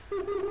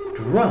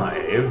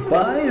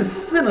Drive-by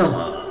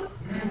cinema.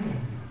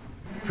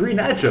 3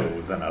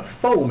 nachos and a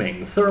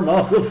foaming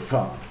thermos of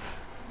fun.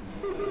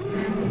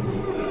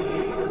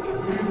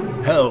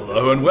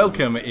 Hello and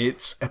welcome.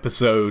 It's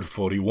episode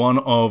 41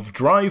 of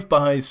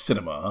Drive-by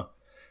Cinema.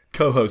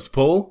 Co-host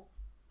Paul.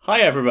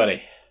 Hi,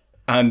 everybody.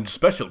 And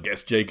special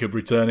guest Jacob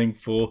returning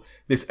for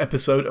this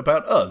episode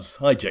about us.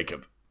 Hi,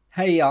 Jacob.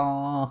 Hey,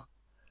 y'all.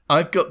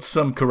 I've got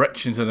some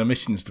corrections and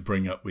omissions to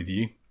bring up with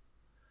you.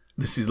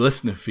 This is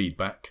listener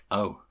feedback.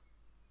 Oh.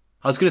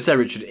 I was going to say,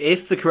 Richard,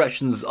 if the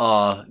corrections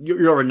are...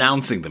 You're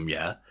announcing them,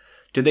 yeah?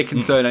 Did they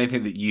concern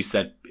anything that you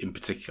said in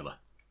particular?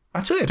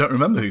 Actually, I don't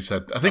remember who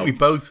said. I think we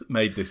both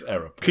made this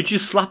error. Could you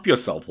slap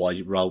yourself while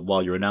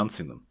you're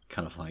announcing them?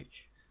 Kind of like,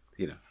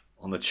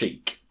 on the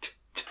cheek.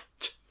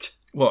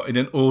 What, in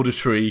an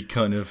auditory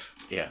kind of...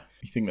 Yeah.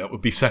 You think that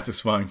would be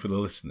satisfying for the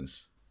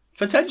listeners?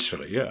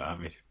 Potentially, yeah. I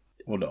mean,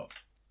 or not.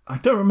 I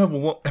don't remember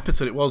what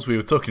episode it was we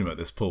were talking about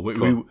this, Paul.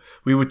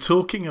 We were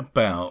talking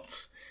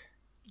about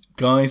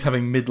guys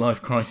having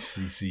midlife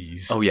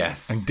crises. Oh,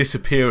 yes. And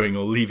disappearing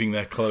or leaving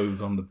their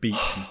clothes on the beach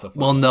and stuff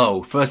like Well, that.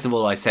 no. First of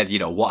all, I said,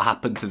 what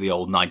happened to the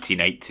old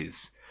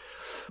 1980s?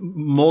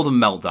 More than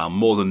meltdown,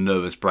 more than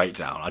nervous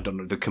breakdown. I don't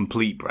know, the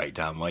complete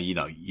breakdown where,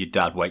 your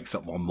dad wakes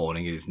up one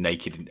morning and is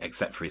naked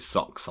except for his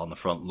socks on the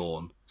front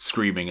lawn,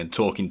 screaming and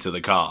talking to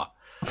the car,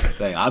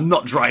 saying, I'm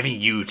not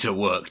driving you to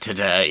work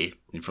today,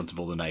 in front of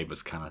all the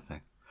neighbours kind of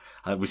thing.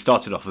 We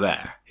started off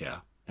there, yeah.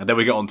 And then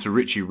we got on to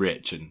Richie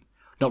Rich and...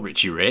 Not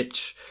Richie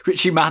Rich.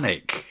 Richie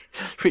Manic.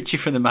 Richie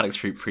from the Manic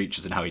Street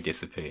Preachers and how he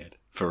disappeared.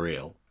 For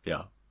real.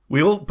 Yeah.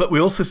 But we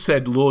also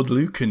said Lord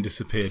Lucan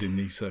disappeared in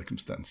these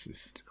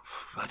circumstances.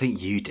 I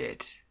think you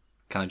did.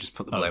 Can I just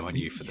put the blame on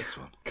you for this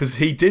one? Because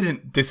he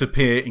didn't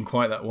disappear in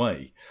quite that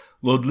way.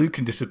 Lord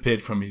Lucan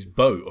disappeared from his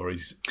boat or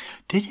his...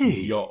 Did he?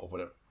 His yacht or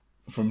whatever.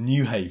 From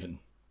New Haven.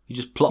 He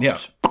just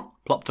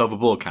plopped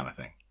overboard kind of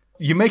thing.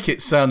 You make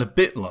it sound a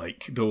bit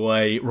like the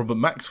way Robert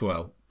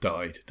Maxwell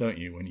died, don't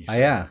you? When you say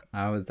that?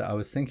 I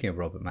was thinking of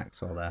Robert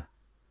Maxwell there.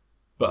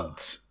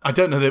 But I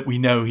don't know that we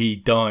know he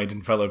died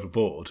and fell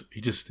overboard.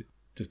 He just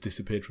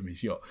disappeared from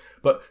his yacht.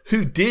 But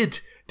who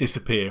did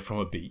disappear from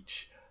a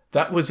beach?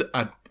 That was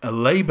a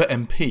Labour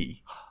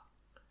MP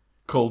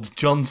called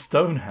John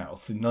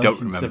Stonehouse in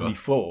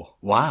 1974.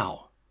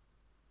 Wow.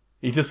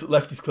 He just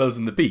left his clothes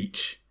on the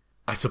beach.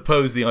 I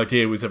suppose the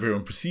idea was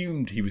everyone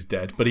presumed he was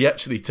dead, but he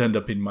actually turned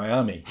up in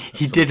Miami.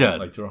 He didn't.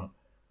 Later on.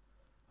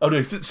 Oh,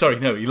 no, sorry,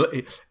 no.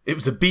 It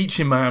was a beach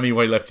in Miami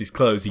where he left his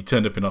clothes. He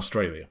turned up in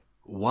Australia.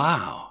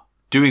 Wow.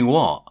 Doing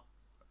what?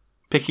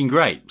 Picking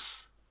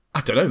grapes?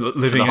 I don't know,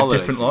 living a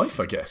different life,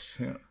 I guess.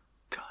 Yeah.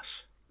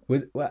 Gosh.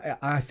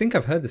 I think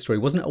I've heard the story.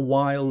 Wasn't it a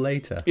while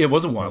later? It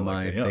was a while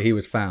later, yeah. That he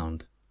was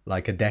found,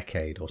 like a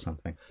decade or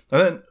something.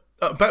 And then,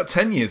 about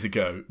 10 years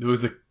ago, there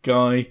was a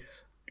guy,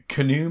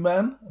 Canoe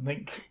Man, I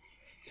think,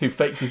 who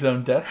faked his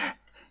own death.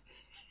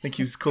 I think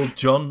he was called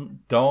John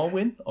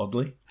Darwin,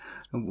 oddly.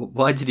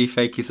 Why did he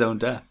fake his own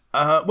death?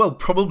 Well,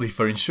 probably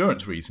for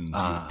insurance reasons,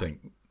 you would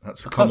think.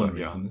 That's a common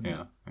reason, isn't it?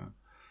 Yeah.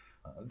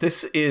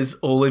 This is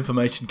all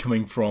information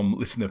coming from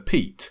listener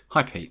Pete.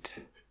 Hi, Pete.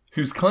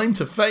 Whose claim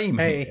to fame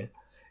here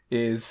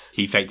is...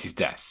 He faked his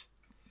death.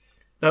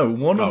 No,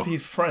 one of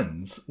his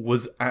friends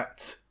was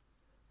at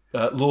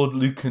Lord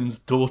Lucan's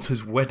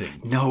daughter's wedding.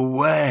 No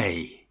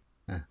way.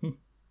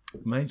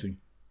 Amazing.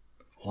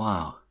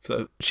 Wow.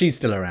 So she's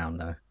still around,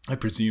 though. I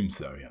presume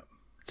so, yeah.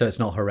 So it's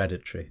not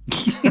hereditary.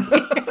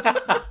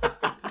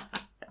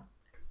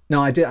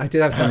 No, I did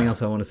have something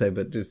else I want to say,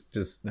 but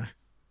just no.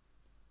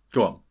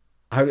 Go on.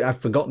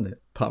 I've forgotten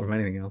it, apart from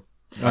anything else.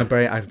 My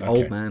brain, I have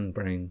old man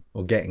brain,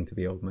 or getting to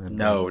be old man.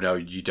 No,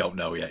 you don't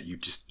know yet.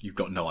 You've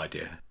got no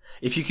idea.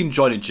 If you can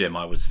join a gym,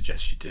 I would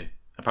suggest you do.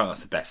 Apparently,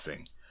 that's the best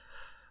thing.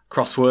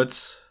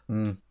 Crosswords,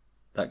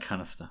 that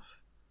kind of stuff.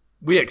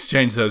 We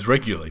exchange those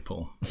regularly,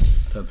 Paul.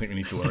 Don't think we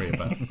need to worry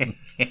about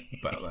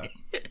that.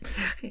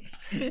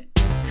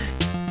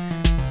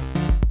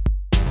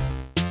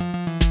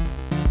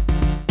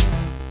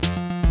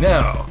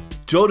 Now,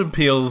 Jordan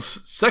Peele's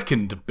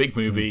second big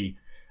movie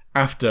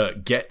after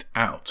Get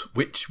Out,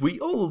 which we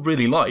all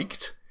really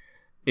liked,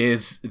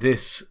 is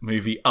this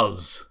movie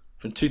Us.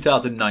 From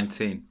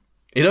 2019.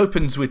 It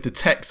opens with the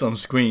text on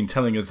screen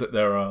telling us that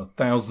there are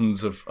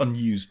thousands of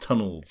unused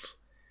tunnels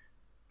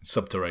in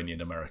subterranean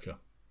America.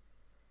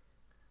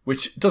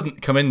 Which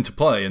doesn't come into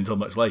play until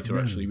much later,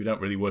 actually. We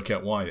don't really work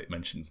out why it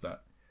mentions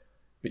that.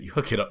 But you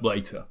hook it up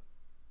later.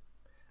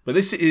 But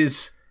this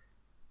is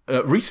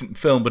a recent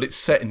film, but it's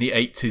set in the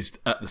 80s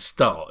at the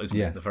start, isn't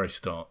it? At the very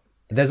start.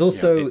 There's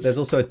also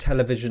a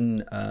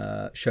television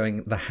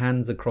showing the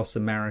Hands Across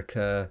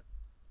America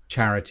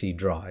charity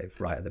drive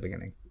right at the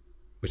beginning,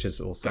 which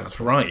is also... That's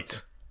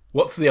right.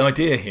 What's the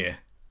idea here?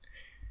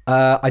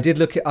 I did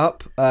look it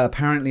up.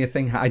 Apparently a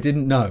thing... I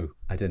didn't know.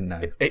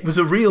 It was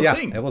a real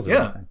thing. It was a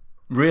real thing.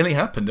 Really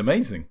happened.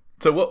 Amazing.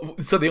 So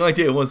the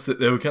idea was that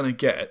they were going to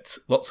get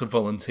lots of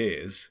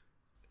volunteers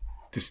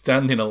to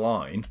stand in a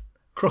line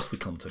across the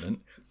continent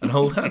and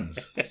hold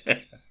hands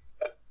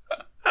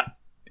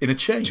in a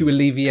chain to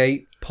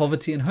alleviate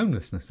poverty and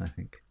homelessness, I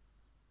think.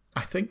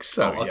 I think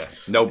so, Oh, okay.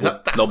 yes. Noble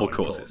That's not important.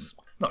 causes.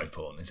 Not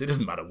important. It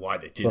doesn't matter why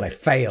they did Well, they it.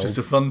 failed. It's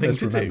just a fun thing Let's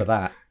to remember do.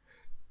 that.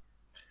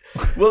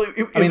 Well,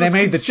 I mean, they was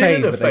made the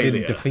chain, considered a but they didn't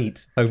failure.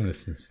 defeat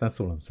homelessness. That's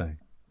all I'm saying.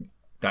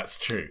 That's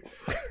true.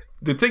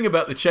 The thing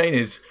about the chain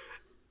is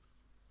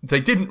they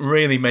didn't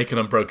really make an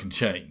unbroken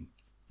chain.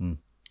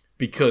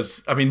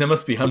 Because, I mean, there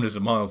must be hundreds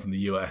of miles in the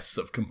US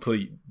of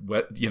complete,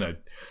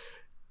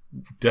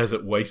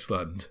 desert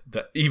wasteland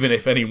that even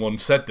if anyone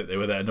said that they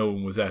were there, no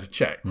one was there to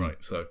check,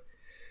 right? So,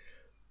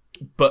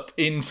 but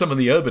in some of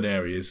the urban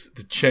areas,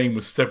 the chain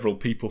was several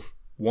people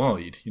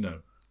wide,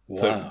 Wow.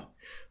 So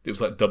it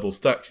was like double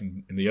stacked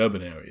in the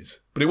urban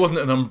areas. But it wasn't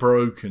an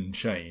unbroken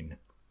chain.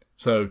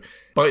 So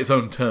by its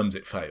own terms,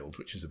 it failed,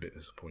 which is a bit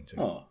disappointing.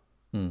 Oh.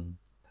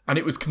 And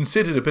it was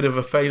considered a bit of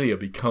a failure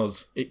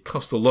because it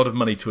cost a lot of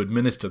money to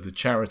administer the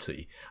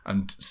charity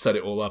and set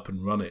it all up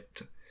and run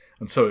it.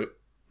 And so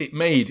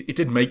it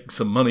did make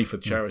some money for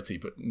charity,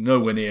 but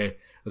nowhere near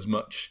as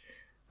much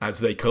as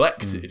they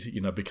collected,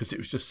 because it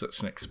was just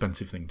such an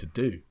expensive thing to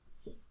do.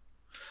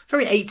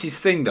 Very 80s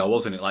thing, though,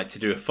 wasn't it? Like to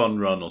do a fun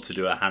run or to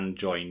do a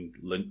hand-joined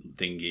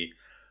thingy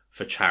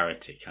for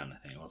charity kind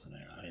of thing, wasn't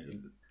it? I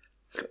mean,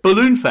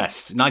 Balloon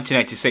Fest,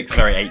 1986,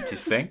 very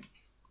 80s thing.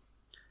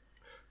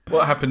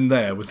 What happened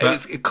there? Was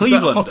that,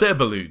 Cleveland. was that hot air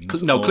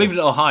balloons? No, or- Cleveland,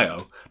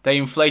 Ohio. They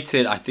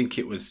inflated, I think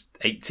it was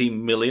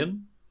 18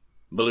 million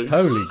balloons.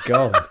 Holy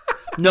God.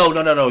 No,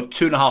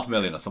 2.5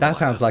 million or something. That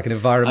sounds like an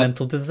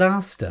environmental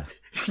disaster.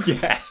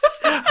 Yes,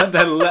 and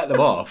then let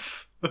them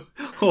off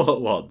all at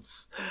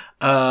once.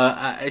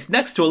 It's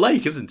next to a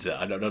lake, isn't it?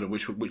 I don't know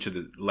which of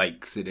the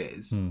lakes it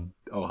is.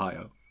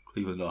 Ohio,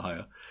 Cleveland,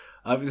 Ohio.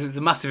 This is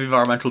a massive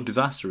environmental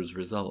disaster as a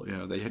result.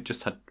 They had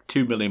just had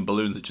 2 million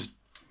balloons that just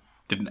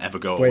didn't ever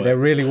go away. Wait, there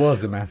really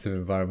was a massive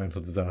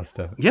environmental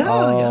disaster. Yeah,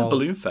 Oh.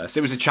 Balloon Fest.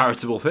 It was a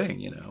charitable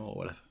thing, or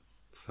whatever.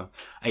 So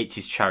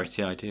 80s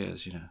charity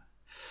ideas,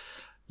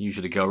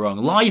 usually go wrong.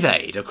 Live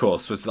Aid, of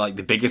course, was like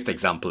the biggest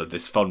example of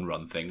this fun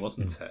run thing,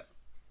 wasn't it?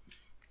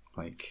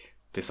 Like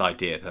this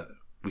idea that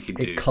we could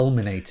do It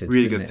culminated,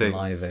 really didn't good it, things. in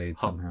Live Aid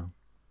somehow.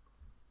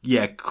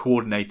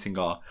 Coordinating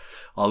our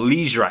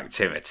leisure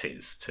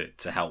activities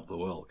to help the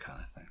world kind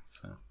of thing.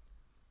 So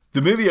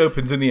The movie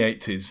opens in the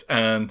 80s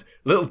and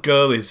little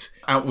girl is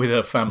out with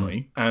her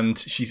family and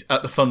she's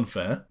at the fun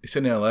fair. It's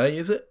in LA,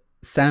 is it?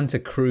 Santa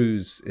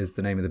Cruz is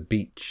the name of the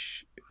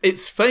beach.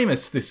 It's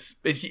famous.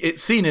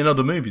 It's seen in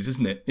other movies,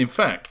 isn't it? In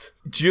fact,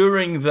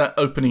 during that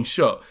opening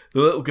shot, the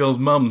little girl's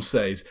mum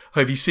says,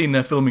 "Have you seen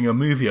they're filming a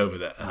movie over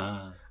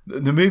there?"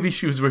 The movie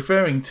she was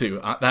referring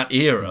to at that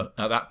era,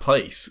 at that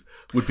place,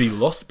 would be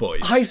Lost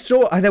Boys. I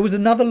saw there was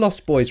another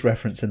Lost Boys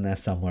reference in there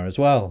somewhere as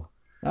well.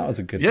 That was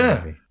a good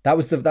movie. That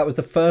was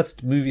the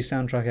first movie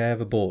soundtrack I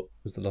ever bought.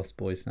 Was the Lost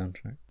Boys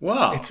soundtrack?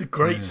 wow, It's a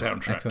great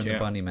soundtrack. Echo and the Yeah.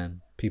 Bunnymen.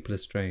 People are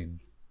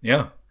strange.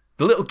 Yeah.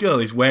 The little girl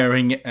is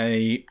wearing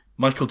a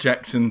Michael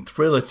Jackson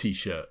Thriller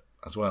t-shirt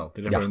as well.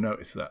 Did everyone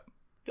notice that?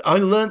 I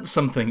learnt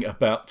something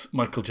about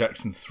Michael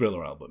Jackson's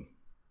Thriller album.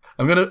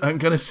 I'm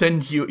gonna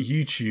send you a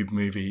YouTube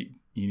movie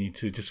you need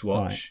to just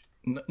watch.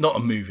 Not a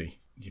movie.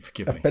 You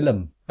forgive A me.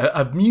 film.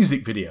 A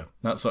music video.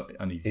 That's what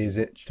I need. Is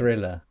it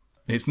Thriller?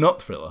 It's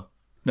not Thriller.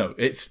 No,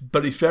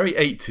 but it's very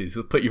 80s.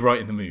 It'll put you right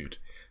in the mood.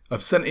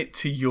 I've sent it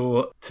to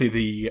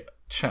the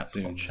chat.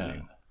 Zoom on chat.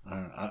 Zoom.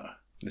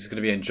 This is going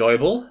to be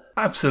enjoyable.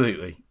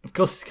 Absolutely. Of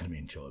course it's going to be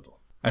enjoyable.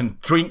 And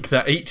drink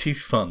that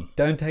 80s fun.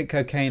 Don't take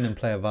cocaine and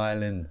play a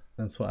violin.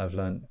 That's what I've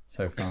learned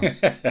so far.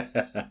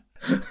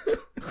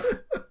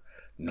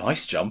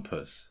 Nice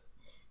jumpers.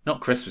 Not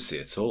Christmassy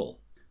at all,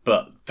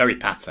 but very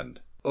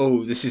patterned.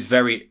 Oh, this is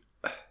very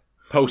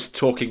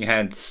post-Talking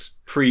Heads,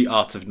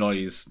 pre-Art of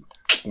Noise.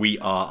 We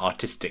are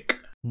artistic.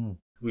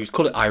 We would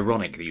call it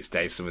ironic these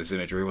days, some of this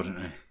imagery, wouldn't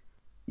we?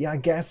 Yeah, I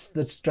guess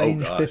the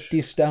strange gosh.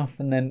 50s stuff,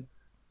 and then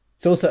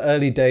it's also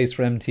early days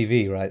for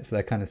MTV, right? So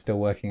they're kind of still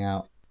working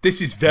out.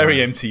 This is very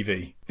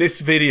MTV.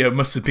 This video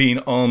must have been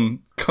on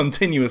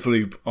continuous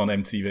loop on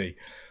MTV,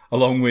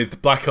 along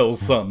with Black Hole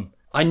Sun.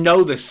 I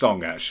know this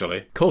song, actually.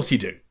 Of course you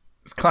do.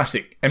 It's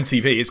classic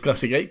MTV. It's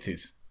classic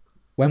 80s.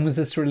 When was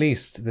this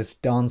released? This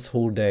Dance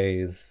Hall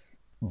Days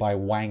by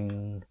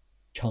Wang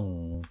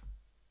Chung.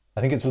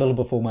 I think it's a little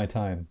before my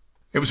time.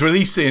 It was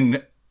released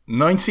in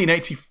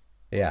 1982,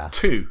 Yeah.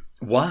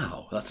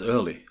 Wow, that's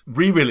early.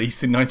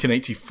 re-released in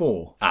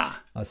 1984.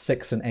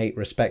 6 and 8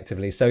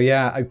 respectively. So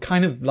yeah, I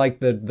kind of like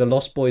the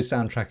Lost Boys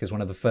soundtrack is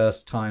one of the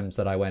first times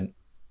that I went,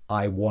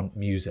 I want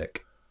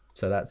music.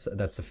 So that's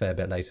a fair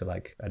bit later,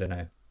 like, I don't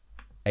know,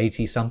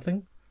 80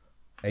 something?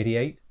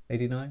 88?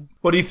 89?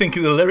 What do you think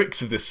of the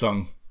lyrics of this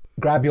song?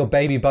 Grab your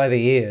baby by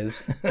the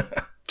ears.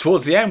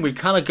 Towards the end, we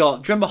kind of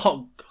got... Do you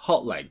remember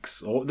Hot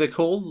Legs? Or what they're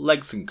called?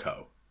 Legs and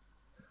Co.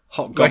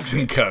 Hot Legs Gossip.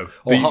 and Co.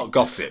 Or Hot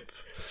Gossip.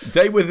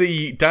 They were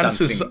the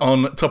dancers Dancing.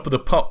 on Top of the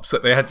Pops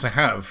that they had to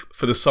have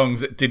for the songs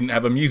that didn't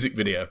have a music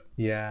video.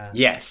 Yeah.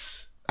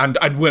 Yes. And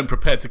I weren't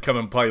prepared to come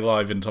and play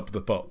live in Top of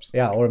the Pops.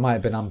 Yeah, or it might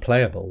have been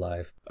unplayable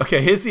live.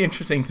 Okay, here's the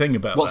interesting thing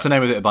about What's that. the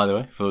name of it, by the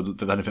way, for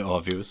the benefit of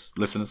our viewers,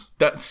 listeners?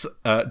 That's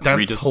Dance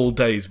Readers. Hall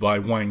Days by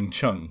Wang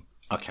Chung.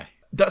 Okay.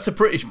 That's a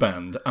British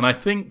band, and I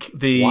think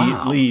the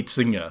lead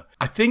singer,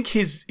 I think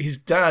his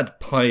dad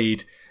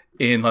played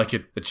in like a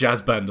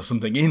jazz band or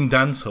something in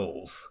dance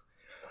halls,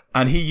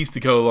 and he used to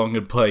go along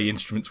and play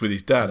instruments with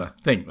his dad. I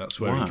think that's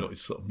where he got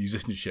his sort of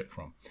musicianship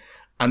from,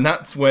 and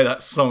that's where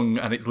that song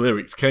and its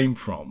lyrics came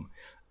from.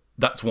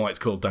 That's why it's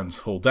called Dance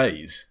Hall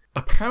Days.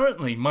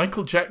 Apparently,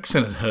 Michael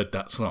Jackson had heard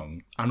that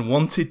song and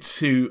wanted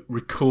to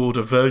record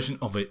a version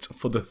of it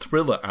for the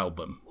Thriller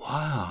album.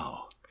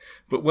 Wow.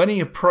 But when he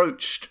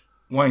approached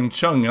Wang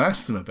Chung and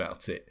asked him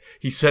about it,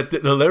 he said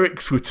that the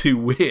lyrics were too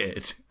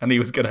weird and he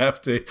was going to have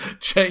to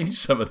change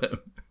some of them.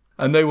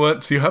 And they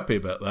weren't too happy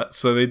about that,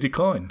 so they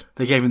declined.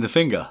 They gave him the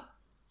finger.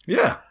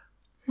 Yeah.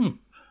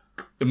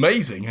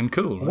 Amazing and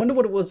cool. I Right? wonder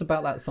what it was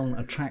about that song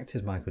that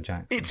attracted Michael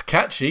Jackson. It's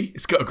catchy.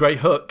 It's got a great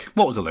hook.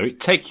 What was the lyric?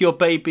 Take your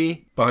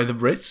baby. By the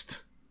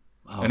wrist.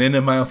 And in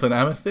her mouth an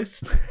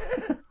amethyst.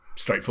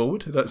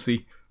 Straightforward.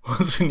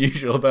 What's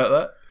unusual about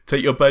that?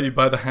 Take your baby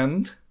by the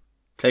hand.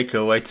 Take her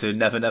away to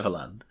Never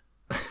Neverland.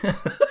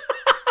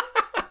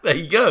 There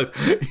you go.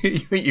 You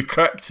think you've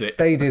cracked it.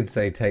 They did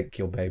say take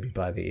your baby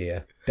by the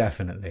ear.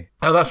 Definitely.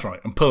 Oh, that's right.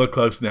 And pull her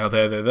close now.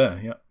 There.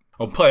 Yeah.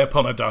 Or play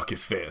upon her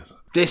darkest fears.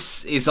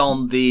 This is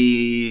on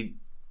the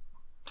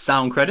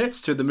sound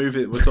credits to the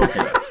movie that we're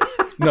talking about.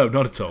 No,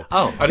 not at all.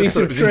 Oh, I just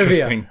thought it was trivia.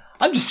 interesting.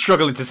 I'm just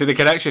struggling to see the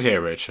connection here,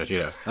 Richard. You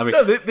know, I mean,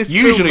 No, this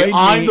usually film made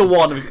I'm me- the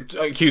one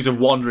accused of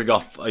wandering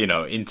off,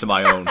 into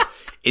my own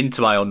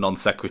non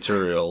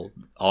sequitorial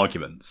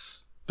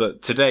arguments.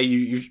 But today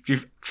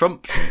you've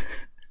trumped me.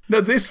 No,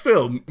 this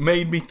film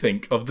made me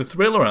think of the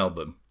Thriller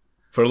album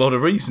for a lot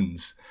of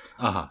reasons.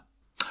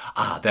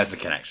 There's the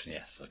connection.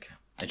 Yes, okay.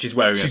 And she's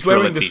wearing She's a Thriller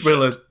wearing the t-shirt.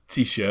 Thriller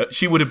t-shirt.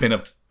 She would have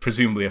been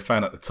presumably a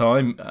fan at the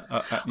time.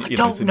 I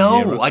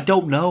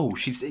don't know.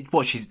 She's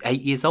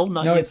 8 years old,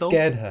 9 No, it years old?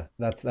 scared her.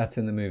 That's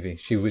in the movie.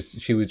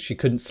 She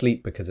couldn't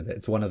sleep because of it.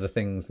 It's one of the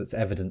things that's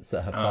evidence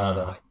that her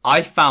father.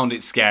 I found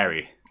it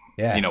scary.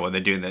 Yes. You know, when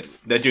they're doing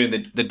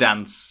the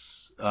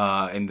dance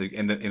in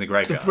the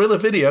graveyard. The Thriller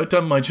video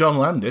done by John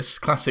Landis,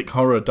 classic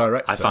horror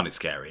director. I found it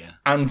scary, yeah.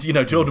 And,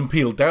 Jordan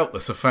Peele,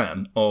 doubtless a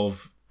fan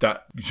of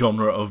that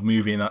genre of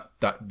movie and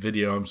that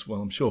video,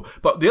 I'm sure.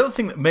 But the other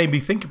thing that made me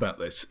think about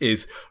this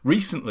is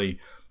recently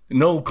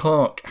Noel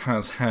Clarke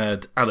has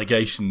had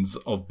allegations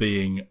of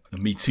being a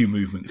Me Too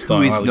movement style.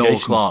 Who is Noel allegations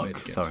made Clarke?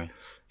 against. Sorry.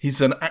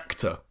 He's an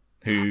actor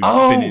who's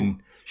been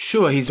in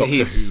Sure, Doctor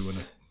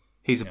Who.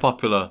 He's a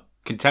popular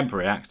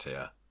contemporary actor,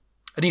 yeah.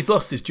 And he's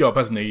lost his job,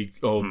 hasn't he?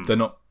 Or they're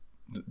not...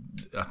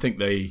 I think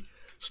they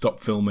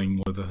stopped filming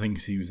one of the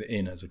things he was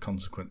in as a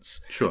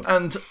consequence. Sure.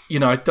 And,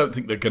 I don't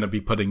think they're going to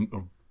be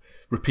putting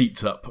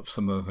repeats up of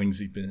some of the things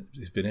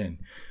he's been in.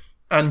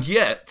 And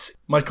yet,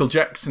 Michael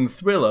Jackson's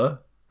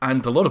Thriller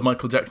and a lot of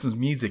Michael Jackson's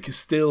music is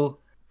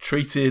still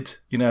treated,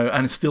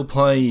 and it's still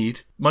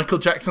played. Michael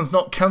Jackson's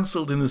not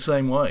cancelled in the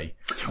same way.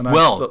 And I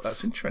just thought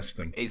that's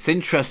interesting. It's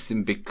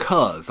interesting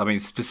because,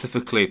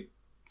 specifically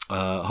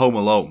Home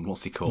Alone,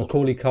 what's he called?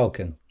 Macaulay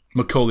Culkin.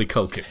 Macaulay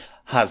Culkin.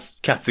 Has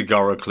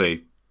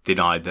categorically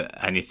denied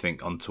that anything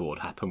untoward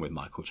happened with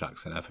Michael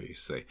Jackson ever, you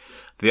see.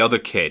 The other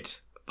kid,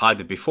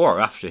 either before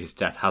or after his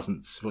death, I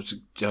can't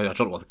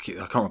remember what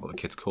the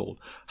kid's called,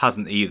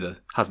 hasn't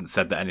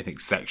said that anything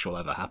sexual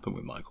ever happened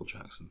with Michael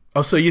Jackson.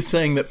 Oh, so you're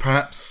saying that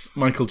perhaps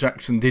Michael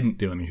Jackson didn't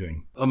do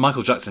anything?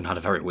 Michael Jackson had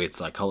a very weird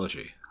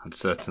psychology and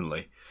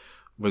certainly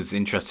was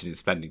interested in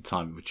spending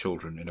time with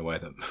children in a way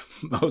that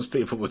most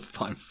people would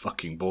find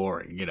fucking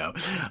boring,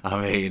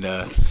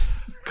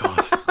 God.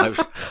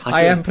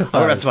 I empathise. I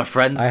went round to my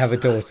friends. I have a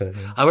daughter.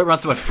 I went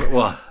round to my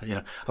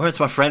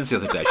friends the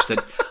other day.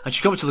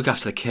 She got me to look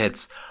after the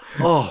kids.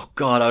 Oh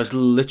God, I was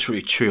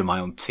literally chewing my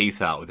own teeth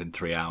out within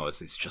 3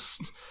 hours. It's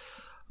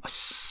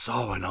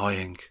so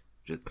annoying.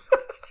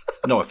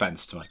 No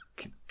offense to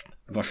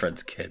my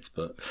friends' kids,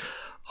 but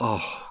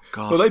oh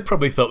God. Well, they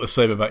probably felt the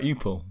same about you,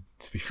 Paul,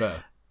 to be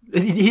fair.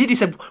 He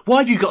said, "Why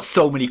have you got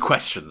so many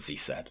questions?" He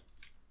said.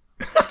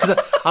 Because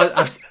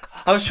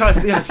I was trying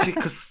to,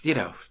 because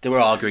they were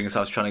arguing, so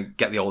I was trying to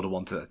get the older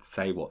one to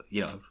say what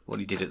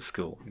he did at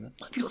school.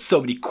 Why have you got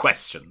so many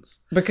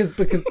questions? Because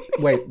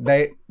wait,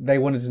 they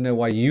wanted to know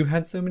why you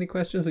had so many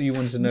questions, or you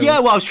wanted to know? Yeah,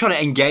 well, I was trying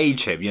to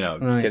engage him,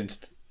 Right.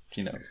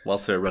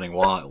 whilst they were running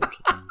wild.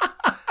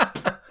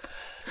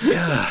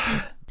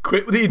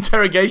 Quit with the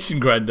interrogation,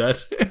 Grandad.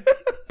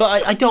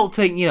 But I don't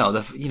think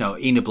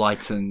Enid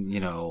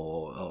Blyton,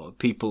 or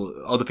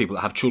other people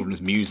that have children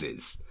as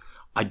muses.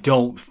 I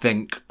don't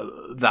think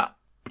that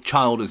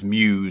child as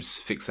muse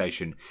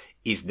fixation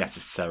is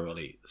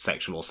necessarily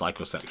sexual or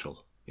psychosexual.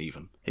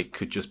 Even it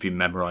could just be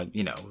memorized,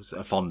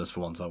 a fondness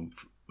for one's own.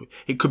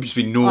 It could just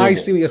be normal. I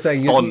see what you're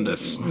saying.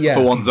 Fondness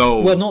for one's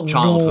own. Well, not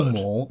childhood.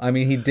 normal. I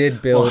mean, he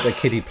did build a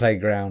kiddie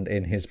playground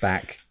in his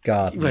back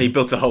garden. Well, he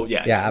built a whole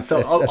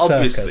So a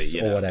obviously, circus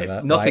or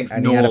whatever. nothing's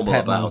and he had a normal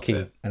pet about monkey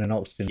it. and an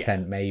oxygen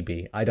tent,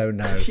 maybe. I don't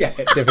know. Yes,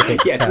 Difficult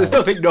to tell. there's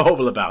nothing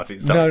normal about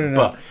it. So, No.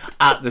 But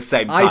at the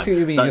same time, I see what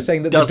you mean. You're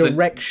saying that the doesn't-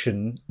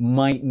 direction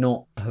might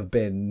not have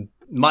been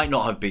might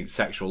not have been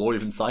sexual or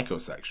even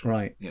psychosexual.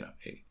 Right.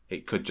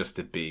 It could just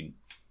have been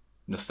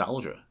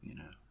nostalgia.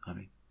 I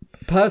mean,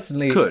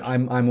 Personally, Could.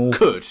 I'm all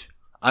could.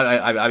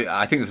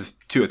 I think there's a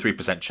 2 or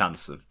 3%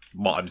 chance of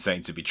what I'm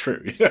saying to be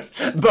true,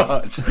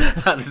 but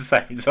at the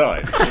same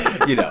time,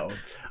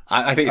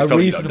 I think it's a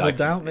probably reasonable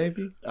doubt,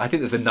 maybe. I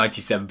think there's a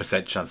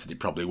 97% chance that it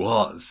probably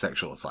was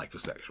sexual or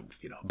psychosexual,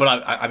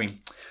 But I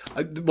mean,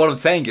 what I'm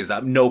saying is that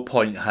at no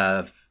point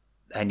have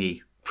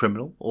any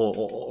criminal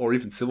or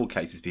even civil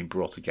cases been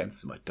brought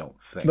against them, I don't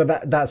think.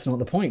 But that's not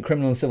the point.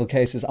 Criminal and civil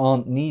cases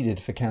aren't needed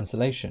for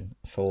cancellation,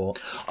 for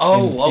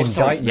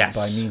sorry, indictment yes.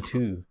 by Me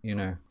Too,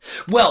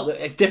 Well,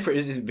 it's different,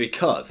 isn't it?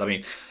 Because, I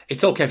mean,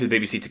 it's okay for the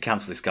BBC to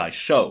cancel this guy's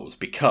shows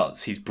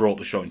because he's brought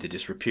the show into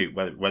disrepute,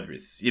 whether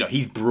it's,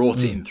 he's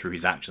brought it in through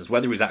his actions,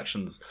 whether his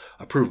actions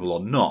are provable or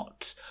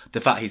not.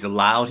 The fact he's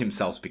allowed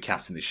himself to be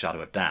cast in this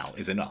shadow of doubt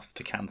is enough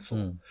to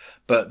cancel.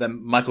 But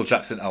then Michael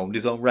Jackson owned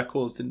his own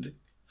records, didn't he?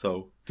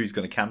 So who's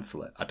going to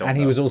cancel it? I don't know. And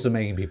he was also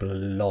making people a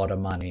lot of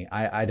money.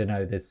 I don't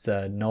know, this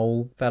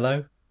Noel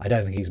fellow, I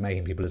don't think he's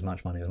making people as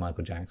much money as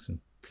Michael Jackson.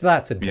 So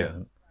that's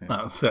important. Yeah.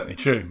 That's certainly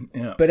true.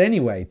 Yeah. But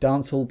anyway,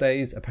 Dancehall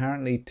Days,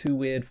 apparently too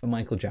weird for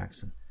Michael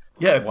Jackson.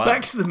 Yeah,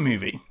 back to the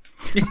movie.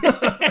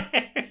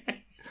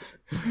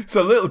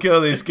 So a little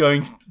girl is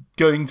going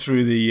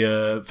through the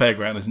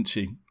fairground, isn't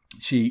she?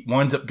 She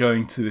winds up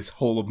going to this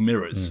hall of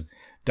mirrors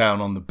down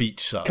on the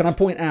beach side. Can I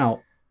point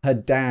out, her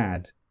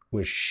dad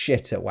was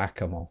shit at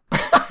whack-a-mole.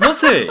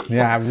 Was he?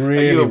 Yeah, Are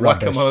really you a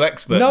rubbish. whack-a-mole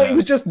expert? No, now? he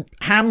was just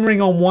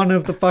hammering on one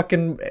of the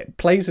fucking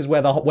places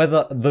whether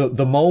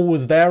the mole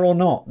was there or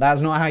not.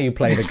 That's not how you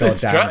play the It's a goddamn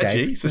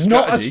strategy. game. It's a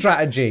not a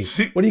strategy.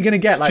 strategy. What are you going to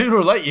get? Like, Sooner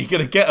or later, you're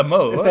going to get a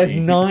mole. if aren't there's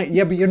you? 9,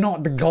 yeah, but you're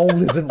not. The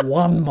goal isn't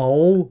one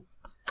mole.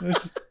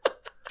 It's just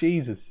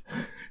Jesus.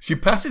 She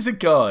passes a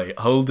guy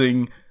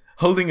holding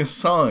a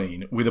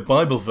sign with a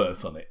Bible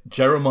verse on it,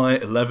 Jeremiah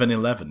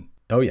 11:11.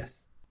 Oh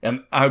yes,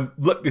 And I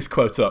looked this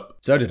quote up.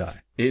 so did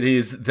I. It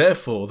is,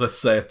 therefore, thus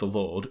saith the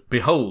Lord,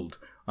 behold,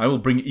 I will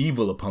bring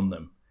evil upon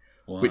them,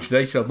 which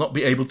they shall not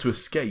be able to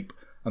escape,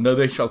 and though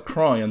they shall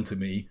cry unto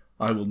me,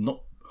 I will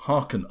not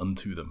hearken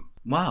unto them.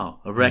 Wow,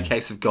 a rare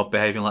case of God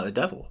behaving like the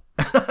devil.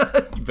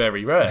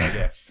 Very rare,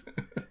 yes.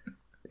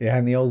 Yeah,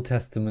 in the Old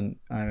Testament,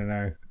 I don't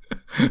know.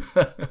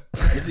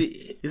 Is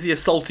he a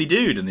salty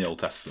dude in the Old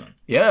Testament?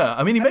 Yeah,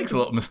 I mean, he makes a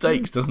lot of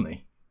mistakes, doesn't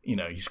he?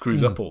 He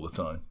screws up all the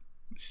time.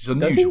 Which is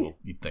unusual,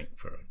 you'd think,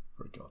 for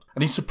a god.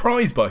 And he's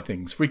surprised by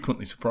things,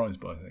 frequently surprised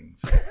by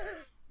things.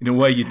 In a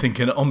way you'd think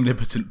an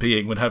omnipotent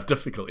being would have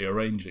difficulty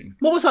arranging.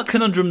 What was that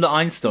conundrum that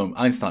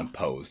Einstein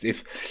posed?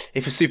 If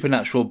a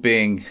supernatural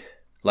being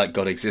like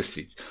God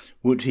existed,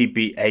 would he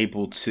be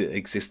able to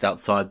exist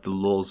outside the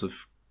laws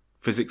of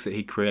physics that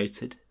he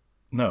created?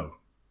 No.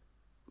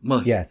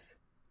 Well, Yes.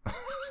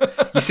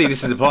 you see,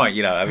 this is the point.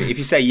 I mean, if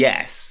you say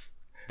yes,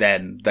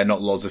 then they're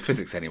not laws of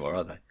physics anymore,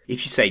 are they?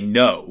 If you say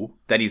no,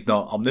 then he's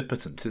not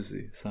omnipotent, is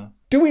he? So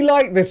Do we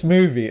like this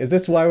movie? Is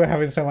this why we're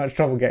having so much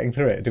trouble getting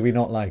through it? Do we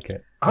not like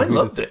it? I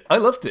loved it. I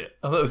thought it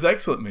was an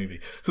excellent movie.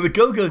 So the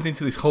girl goes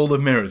into this Hall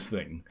of Mirrors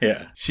thing.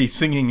 yeah, She's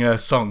singing a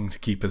song to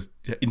keep us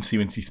Incy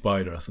Wincy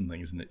Spider or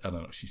something, isn't it? I don't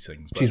know what she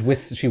sings. But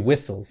She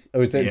whistles.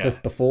 Oh, is Yeah. this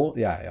before?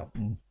 Yeah.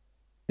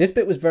 This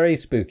bit was very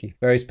spooky.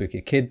 Very spooky.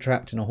 A kid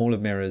trapped in a hall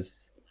of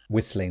mirrors,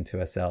 whistling to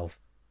herself,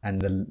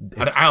 and an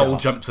it's owl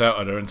dark. jumps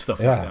out at her and stuff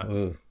Yeah. like that.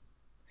 Ugh.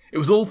 It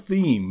was all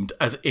themed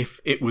as if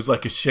it was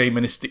like a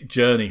shamanistic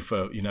journey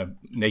for,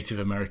 Native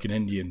American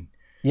Indian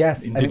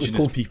Yes, and it was indigenous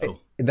called,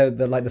 people.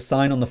 The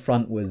sign on the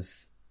front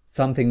was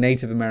something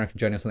Native American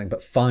journey or something,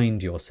 but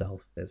find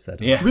yourself. It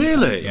said. Yeah.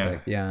 Really?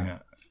 Yeah.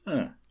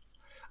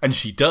 And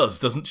she does,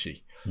 doesn't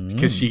she?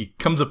 Because she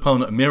comes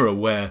upon a mirror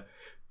where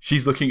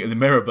she's looking at the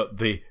mirror, but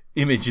the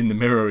image in the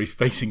mirror is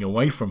facing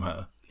away from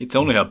her. it's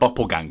only a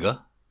doppelganger.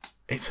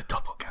 It's a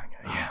doppelganger,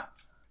 yeah.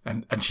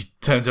 And she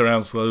turns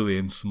around slowly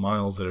and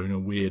smiles at her in a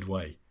weird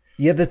way.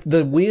 Yeah,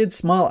 the weird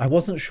smile. I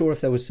wasn't sure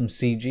if there was some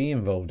CG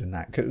involved in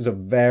that. 'Cause it was a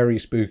very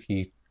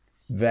spooky,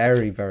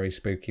 very, very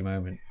spooky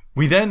moment.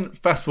 We then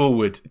fast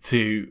forward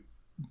to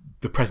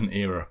the present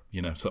era,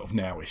 sort of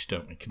nowish,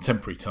 don't we?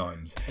 Contemporary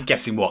times. I'm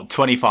guessing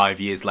 25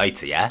 years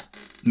later, yeah,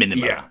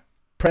 minimum. Yeah.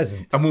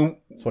 Present. And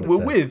what it we're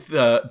says. with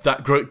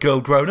that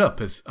girl grown up,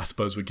 as I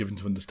suppose we're given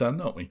to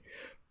understand, aren't we?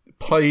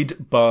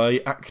 Played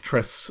by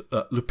actress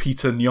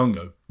Lupita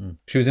Nyong'o.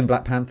 She was in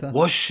Black Panther.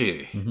 Was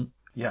she?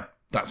 Yeah,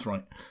 that's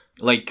right.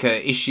 Like,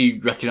 is she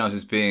recognised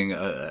as being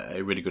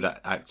a really good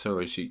actor,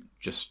 or is she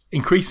just?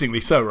 Increasingly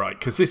so, right?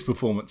 Because this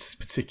performance is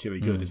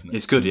particularly good, isn't it?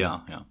 It's good, yeah.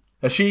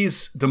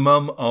 She's the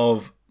mum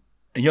of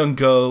a young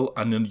girl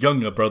and a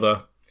younger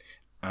brother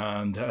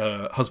and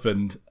her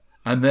husband,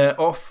 and they're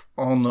off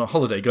on a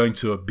holiday going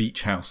to a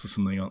beach house or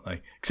something, aren't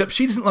they? Except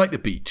she doesn't like the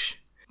beach.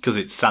 Because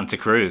it's Santa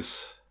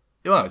Cruz.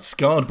 Well, it's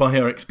scarred by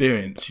her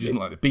experience. She doesn't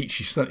like the beach.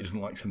 She certainly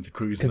doesn't like Santa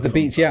Cruz. Because the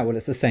beach, yeah, well,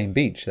 it's the same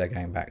beach they're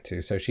going back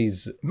to. So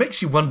she's... It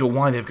makes you wonder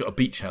why they've got a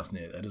beach house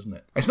near there, doesn't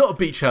it? It's not a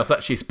beach house,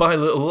 actually. It's by a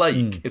little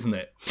lake, isn't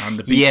it? And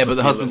the beach Yeah, must but the be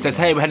a husband little says,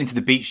 way. "Hey, we're heading to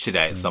the beach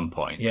today at some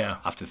point." Yeah.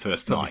 After the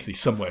first It's night, obviously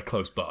somewhere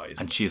close by, isn't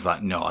and it? she's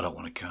like, "No, I don't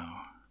want to go."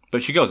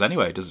 But she goes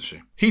anyway, doesn't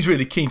she? He's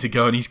really keen to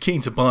go, and he's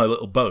keen to buy a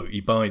little boat. He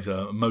buys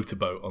a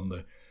motorboat on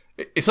the...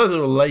 It's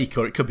either a lake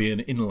or it could be an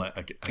inlet,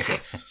 I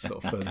guess,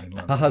 sort of further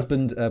inland. Her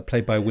husband,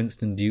 played by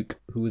Winston Duke,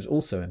 who was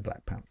also in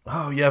Black Panther.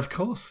 Oh, yeah, of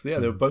course. Yeah,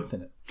 they were both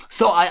in it.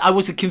 So I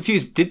was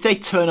confused. Did they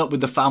turn up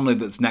with the family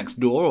that's next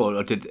door,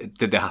 or did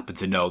they happen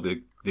to know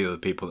the other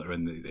people that are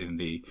in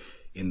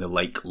the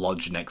lake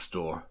lodge next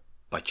door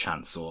by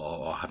chance,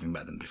 or having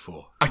met them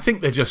before? I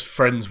think they're just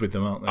friends with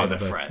them, aren't they? Oh, they're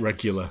friends.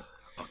 Regular.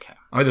 Okay.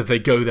 Either they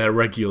go there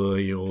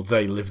regularly or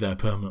they live there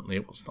permanently.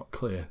 It was not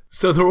clear.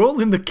 So they're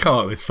all in the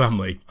car, this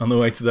family, on the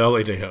way to the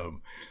holiday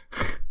home.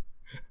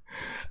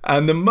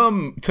 And the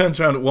mum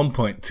turns around at one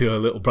point to her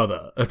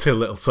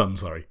little son,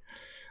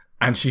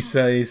 and she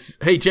says,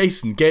 "Hey,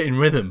 Jason, get in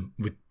rhythm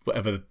with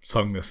whatever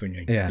song they're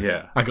singing."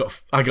 Yeah. I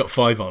got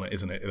 5 on it,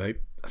 isn't it?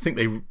 I think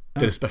they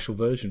did a special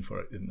version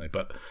for it, didn't they?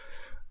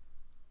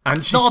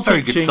 And she's not a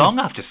very good song,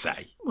 I have to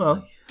say.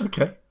 Well,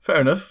 okay, fair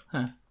enough.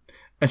 Huh.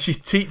 And she's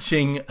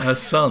teaching her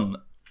son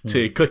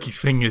to click his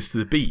fingers to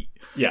the beat.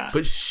 Yeah.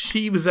 But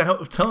she was out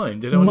of time.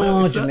 Did I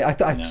notice that? Marginally.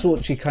 I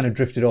thought she kind of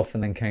drifted off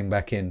and then came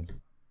back in.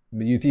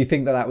 But you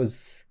think that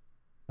was...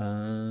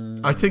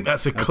 I think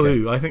that's a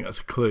clue. Okay. I think that's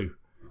a clue.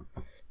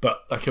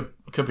 But I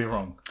could be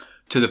wrong.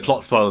 To the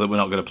plot spoiler that we're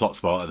not going to plot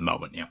spoil at the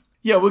moment, yeah.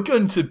 Yeah, we're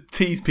going to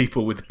tease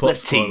people with the plot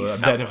spoiler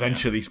and then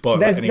eventually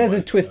spoil it anyway. There's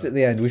a twist at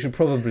the end. We should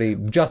probably,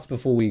 just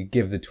before we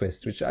give the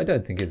twist, which I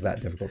don't think is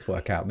that difficult to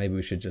work out, maybe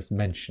we should just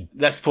mention.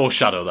 Let's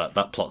foreshadow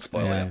that plot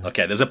spoiler. Yeah.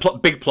 Okay, there's a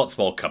big plot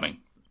spoil coming.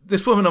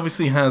 This woman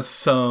obviously has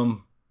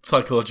some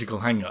psychological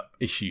hang-up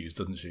issues,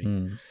 doesn't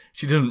she?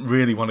 She doesn't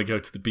really want to go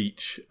to the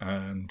beach,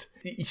 and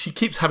she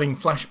keeps having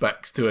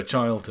flashbacks to her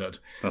childhood.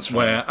 That's right.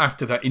 Where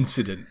after that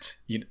incident,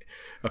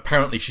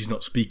 apparently she's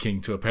not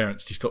speaking to her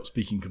parents. She stops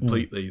speaking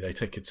completely. They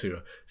take her to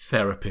a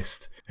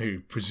therapist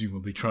who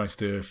presumably tries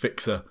to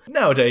fix her.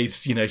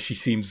 Nowadays, she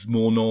seems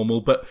more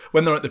normal, but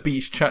when they're at the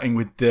beach chatting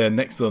with their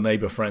next door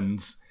neighbour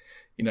friends,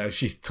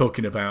 she's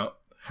talking about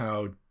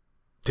how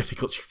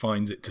difficult she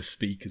finds it to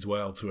speak as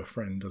well to her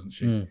friend, doesn't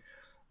she?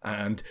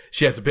 And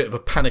she has a bit of a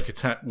panic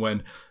attack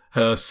when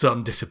her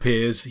son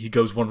disappears. He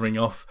goes wandering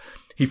off.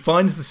 He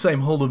finds the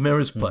same Hall of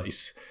Mirrors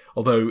place,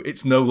 although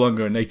it's no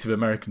longer a Native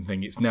American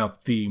thing. It's now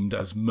themed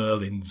as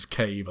Merlin's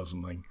Cave or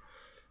something.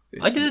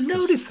 I didn't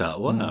notice that.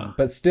 Wow.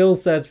 But still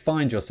says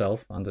 "find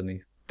yourself"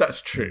 underneath.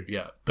 That's true,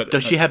 yeah. But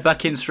does she head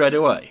back in straight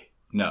away?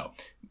 No.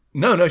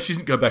 No, she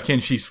doesn't go back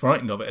in. She's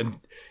frightened of it. And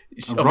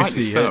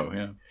obviously,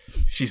 yeah.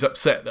 She's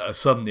upset that her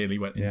son nearly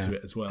went into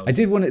it as well. I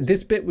did want to,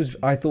 this bit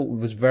I thought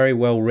was very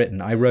well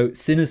written. I wrote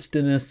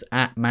sinisterness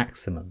at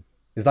maximum.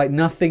 It's like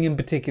nothing in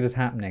particular is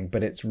happening,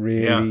 but it's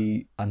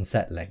really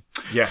unsettling.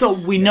 Yes. So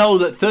we know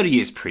that 30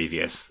 years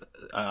previous,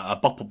 a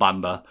Bopple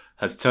Bamba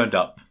has turned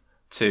up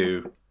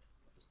to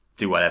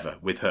do whatever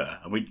with her,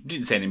 and we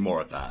didn't see any more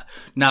of that.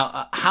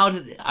 Now,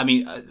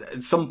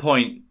 at some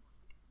point,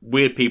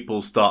 weird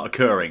people start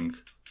occurring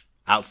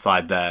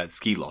outside their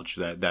ski lodge,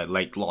 their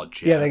lake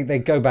lodge. Yeah, they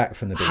go back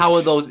from the beach. How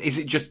are those? Is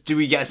it just, do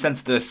we get a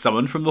sense that they're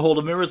summoned from the Hall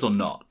of Mirrors or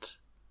not?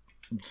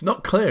 It's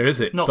not clear, is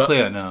it? Not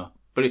clear, no.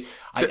 But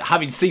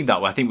having seen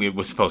that, I think we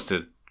were supposed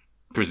to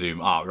presume,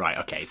 right,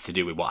 okay, it's to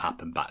do with what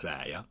happened back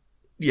there, yeah?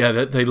 Yeah,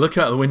 they look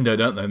out the window,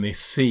 don't they, and they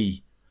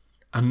see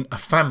a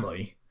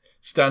family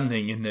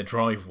standing in their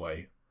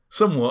driveway,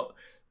 somewhat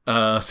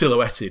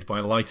silhouetted by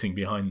lighting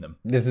behind them.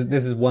 This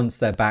is once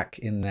they're back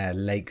in their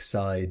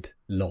lakeside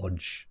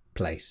lodge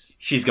place.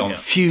 She's gone,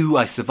 phew,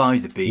 I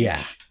survived the beach.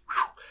 Yeah.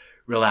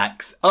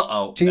 Relax.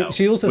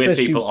 She also says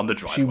people on the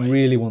driveway. She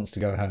really wants to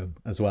go home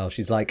as well.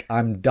 She's like,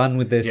 I'm done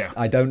with this. Yeah.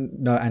 I don't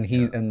know. And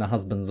and the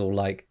husband's all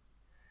like,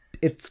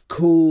 it's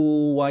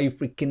cool. Why are you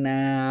freaking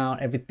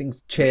out?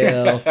 Everything's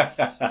chill.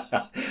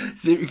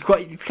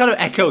 It kind of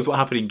echoes what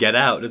happened in Get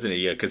Out, doesn't it?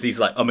 Yeah, because he's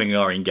like umming and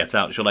ahhing in Get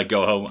Out. Should I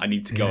go home? I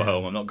need to go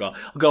home. I'll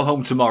go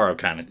home tomorrow,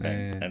 kind of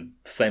thing. And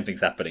the same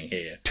thing's happening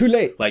here. Too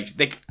late. Like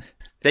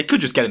they could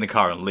just get in the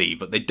car and leave,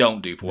 but they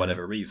don't do for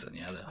whatever reason.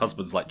 Yeah, the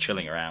husband's like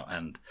chilling her out,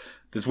 and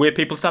there's weird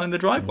people standing in the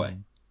driveway.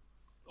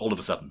 All of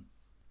a sudden,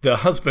 the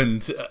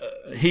husband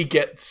he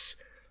gets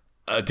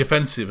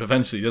defensive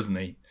eventually, doesn't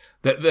he?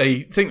 That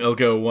they think they'll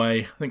go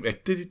away. I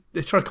think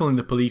they try calling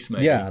the police,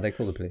 maybe. Yeah, they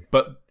call the police.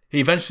 But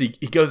he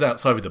goes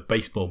outside with a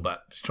baseball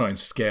bat to try and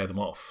scare them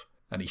off,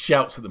 and he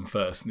shouts at them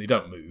first, and they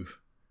don't move.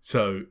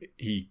 So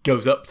he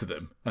goes up to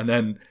them, and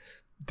then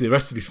the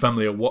rest of his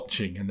family are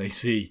watching, and they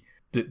see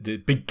the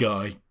big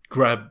guy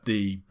grab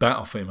the bat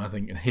off him, I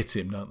think, and hit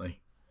him, don't they?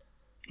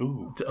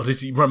 Ooh. Or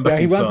does he run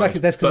back inside? He runs back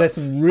because there's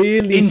some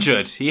really...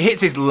 Injured. He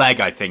hits his leg,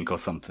 I think, or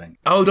something.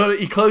 Oh, no,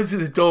 he closes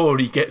the door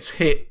and he gets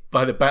hit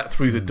by the bat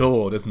through the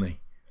door, doesn't he?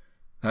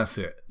 That's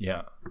it,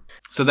 yeah.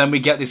 So then we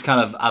get this kind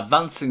of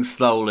advancing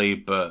slowly,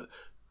 but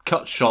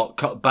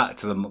cut back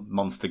to the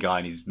monster guy,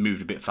 and he's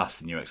moved a bit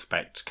faster than you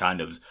expect,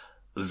 kind of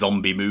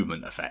zombie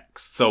movement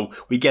effects. So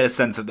we get a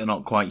sense that they're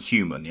not quite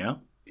human, yeah?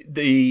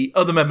 The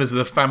other members of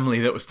the family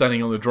that were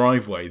standing on the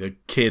driveway, the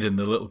kid and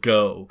the little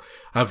girl,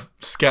 have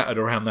scattered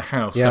around the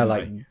house. Yeah,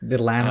 like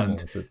little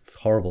animals. It's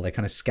horrible. They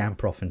kind of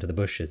scamper off into the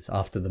bushes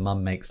after the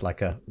mum makes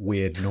like a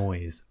weird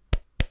noise.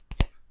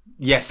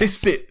 Yes.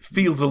 This bit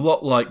feels a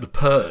lot like The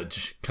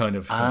Purge kind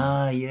of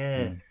thing.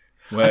 Yeah.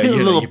 Where, I think the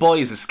you know, little boy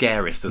is the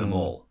scariest of them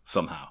all,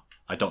 somehow.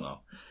 I don't know.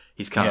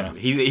 He's kind of...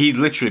 He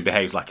literally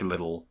behaves like a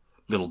little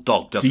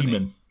dog, doesn't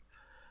demon.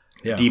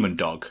 he? Yeah. Demon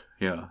dog,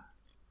 yeah.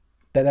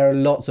 There are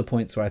lots of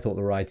points where I thought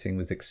the writing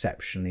was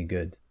exceptionally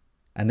good.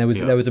 And there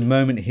was a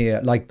moment here,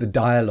 like the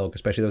dialogue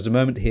especially, there was a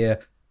moment here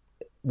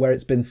where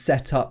it's been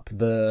set up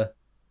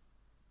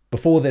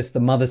before this, the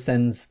mother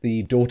sends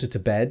the daughter to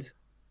bed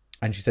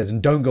and she says,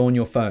 and don't go on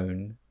your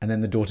phone. And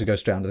then the daughter goes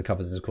straight under the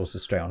covers and of course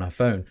is straight on her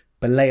phone.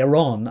 But later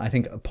on, I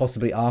think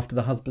possibly after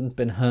the husband's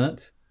been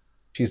hurt,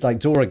 she's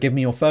like, Zora, give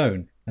me your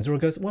phone. And Zora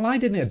goes, well, I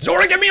didn't.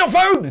 Zora, give me your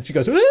phone! And she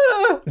goes,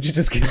 ah! And she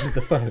just gives her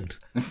the phone.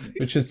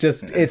 Which is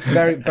just, it's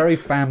very, very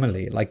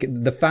family. Like,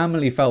 the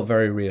family felt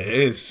very real. It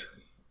is.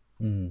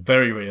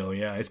 Very real,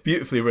 yeah. It's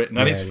beautifully written.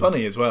 And it's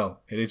funny as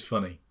well. It is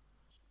funny.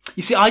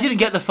 You see, I didn't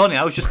get the funny.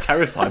 I was just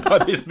terrified by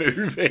this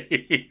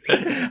movie.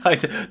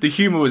 The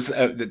humour was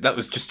that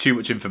was just too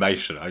much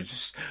information.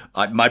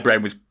 My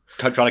brain was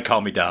trying to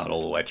calm me down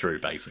all the way through.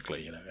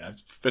 Basically, you know.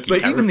 But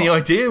even the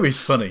idea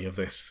is funny of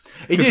this.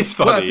 It is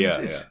funny,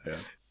 yeah.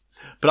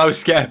 But I was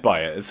scared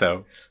by it.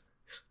 So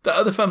the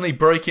other family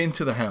break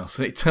into the house,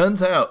 and it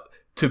turns out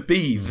to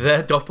be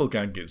their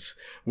doppelgangers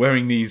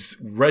wearing these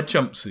red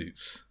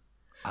jumpsuits.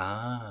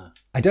 Ah,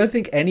 I don't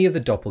think any of the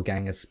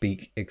doppelgangers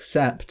speak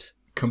except...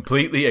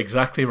 Completely,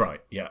 exactly right,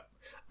 yeah.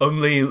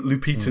 Only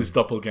Lupita's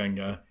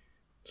doppelganger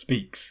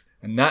speaks,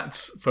 and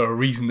that's for a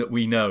reason that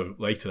we know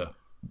later.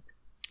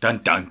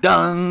 dun dun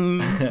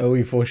dun. Are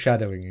we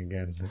foreshadowing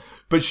again?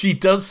 But she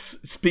does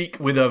speak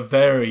with a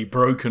very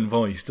broken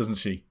voice, doesn't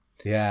she?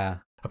 Yeah.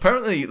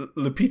 Apparently,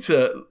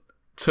 Lupita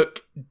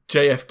took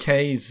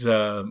JFK's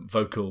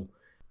vocal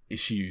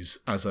issues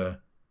as a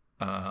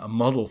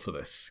model for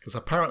this, because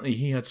apparently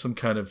he had some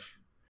kind of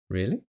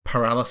Really?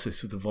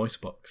 paralysis of the voice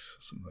box,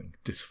 or something,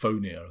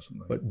 dysphonia or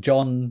something. But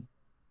John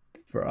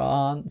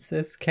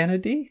Francis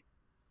Kennedy?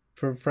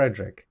 For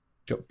Frederick.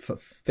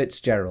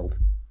 Fitzgerald.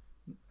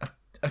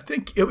 I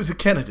think it was a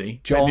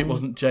Kennedy. John- Maybe it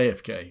wasn't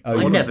JFK. Oh,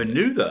 I you never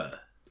knew that.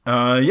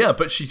 Yeah,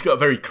 but she's got a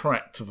very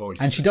cracked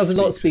voice. And she does a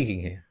lot of Speaks.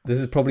 speaking here. This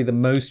is probably the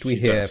most we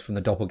She hear does. from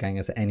the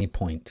doppelgangers at any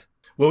point.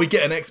 Well, we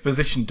get an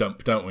exposition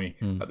dump, don't we,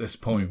 at this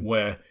point,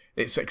 where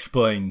it's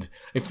explained.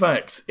 In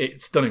fact,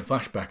 it's done in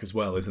flashback as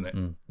well, isn't it?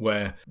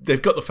 Where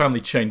they've got the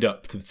family chained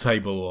up to the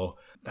table, or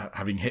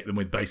having hit them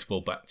with baseball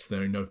bats.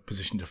 They're in no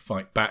position to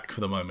fight back for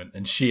the moment.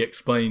 And she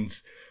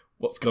explains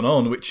what's gone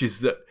on, which is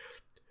that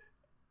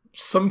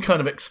some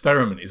kind of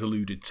experiment is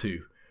alluded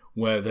to,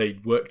 where they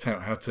worked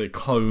out how to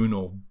clone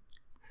or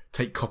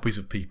take copies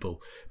of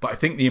people. But I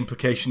think the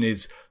implication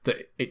is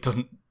that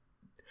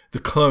the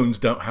clones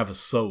don't have a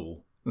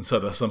soul, and so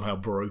they're somehow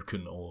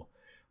broken or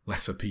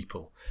lesser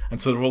people.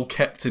 And so they're all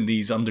kept in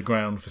these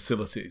underground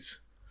facilities,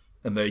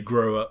 and they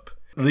grow up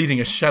leading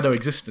a shadow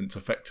existence,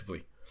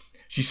 effectively.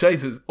 She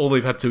says that all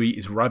they've had to eat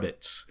is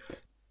rabbits.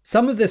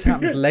 Some of this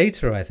happens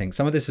later, I think.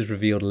 Some of this is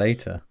revealed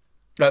later.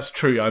 That's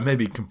true. I may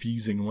be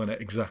confusing when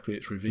exactly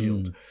it's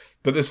revealed.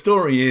 But the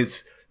story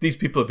is, these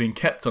people are being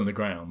kept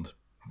underground.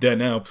 They're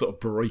now sort of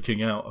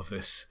breaking out of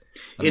this.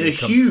 and In a they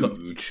become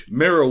huge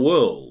mirror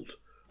world,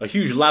 a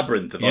huge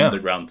labyrinth of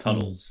underground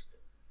tunnels,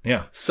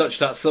 Yeah. such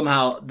that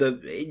somehow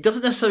it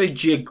doesn't necessarily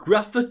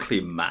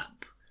geographically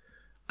map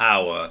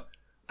our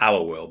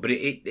world, but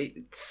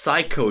it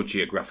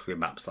psychogeographically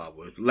maps our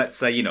world. Let's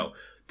say, you know,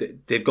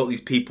 they've got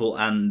these people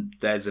and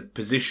there's a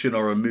position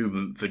or a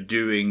movement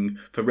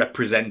for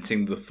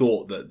representing the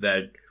thought that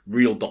their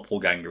real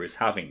doppelganger is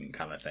having,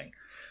 kind of thing.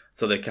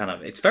 So they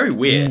it's very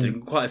weird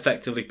and quite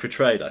effectively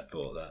portrayed, I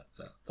thought,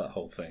 that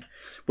whole thing.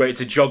 Where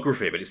it's a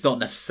geography, but it's not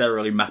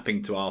necessarily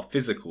mapping to our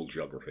physical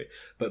geography,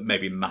 but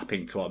maybe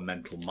mapping to our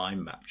mental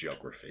mind map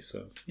geography.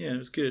 So, yeah, it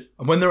was good.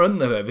 And when they're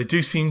under there, they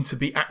do seem to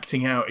be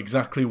acting out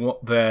exactly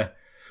what their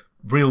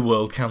real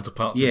world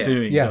counterparts are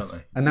doing, Yes. don't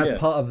they? And that's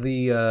part of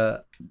the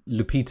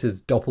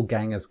Lupita's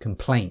doppelganger's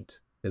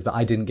complaint, is that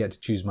I didn't get to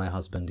choose my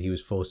husband. He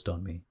was forced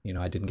on me. You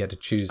know, I didn't get to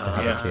choose to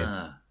have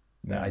a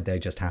kid. They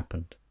just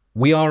happened.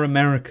 We are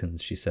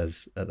Americans, she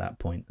says at that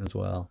point as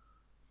well.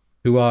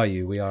 Who are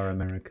you? We are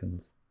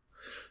Americans.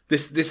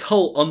 This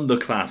whole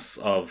underclass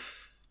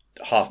of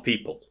half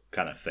people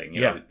kind of thing, you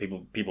know,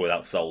 people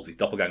without souls, these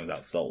doppelgangers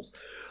without souls.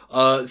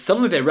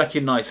 Suddenly they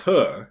recognise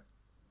her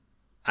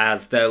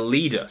as their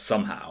leader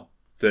somehow,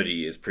 30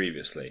 years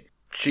previously.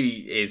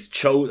 She is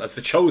as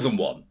the chosen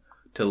one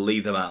to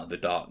lead them out of the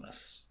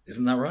darkness.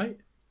 Isn't that right?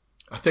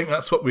 I think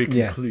that's what we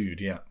Yes. conclude,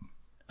 yeah.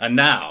 And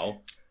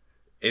now,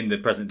 in the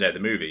present day of the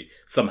movie,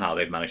 somehow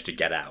they've managed to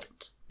get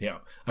out. Yeah.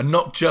 And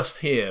not just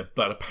here,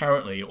 but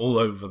apparently all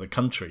over the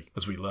country,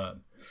 as we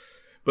learn.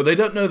 But they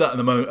don't know that at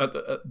the moment,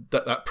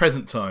 at that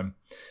present time.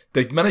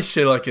 They've managed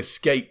to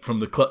escape from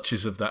the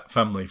clutches of that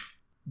family.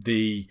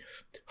 The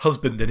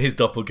husband and his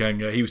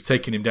doppelganger, he was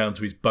taking him down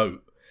to his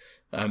boat,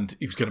 and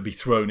he was going to be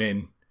thrown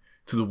in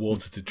to the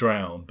water to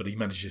drown, but he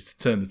manages to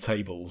turn the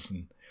tables.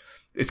 And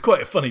it's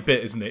quite a funny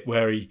bit, isn't it,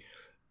 where he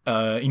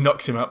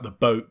knocks him out the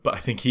boat, but I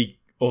think he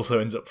also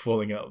ends up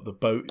falling out of the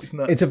boat. Isn't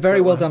that? It's a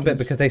very what well done bit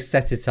happens? because they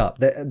set it up.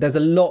 There's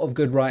a lot of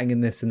good writing in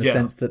this, in the Yeah.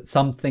 sense that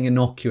something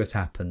innocuous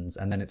happens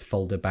and then it's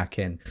folded back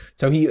in.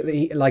 So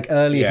he like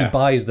earlier he Yeah.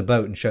 buys the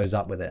boat and shows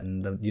up with it,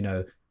 and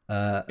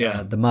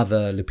the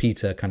mother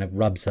Lupita kind of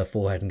rubs her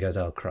forehead and goes,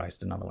 "Oh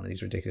Christ, another one of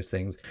these ridiculous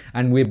things."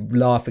 And we're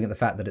laughing at the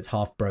fact that it's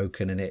half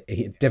broken and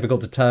it's difficult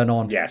to turn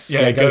on. Yes.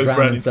 Yeah, it goes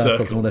round in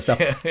circles and all this stuff.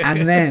 circles.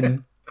 And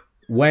then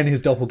when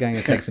his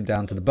doppelganger takes him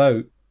down to the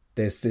boat,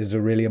 this is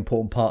a really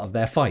important part of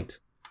their fight.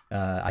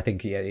 I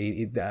think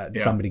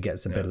somebody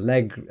gets a bit of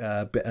leg,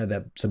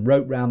 some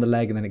rope round the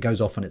leg, and then it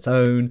goes off on its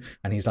own.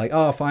 And he's like,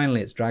 "Oh,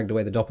 finally, it's dragged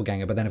away the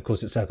doppelganger." But then, of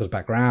course, it circles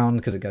back round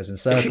because it goes in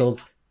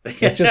circles.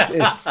 It's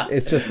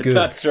just good.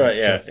 That's right,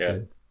 It's yeah.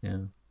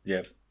 good.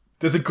 Yeah.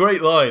 There's a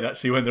great line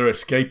actually when they're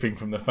escaping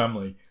from the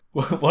family.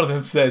 One of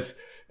them says,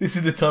 "This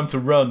is the time to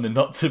run and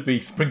not to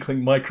be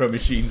sprinkling micro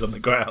machines on the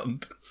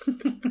ground."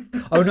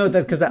 Oh no,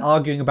 because they're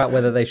arguing about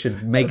whether they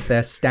should make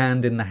their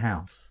stand in the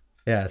house.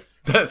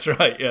 Yes. That's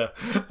right, yeah.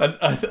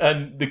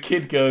 And the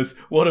kid goes,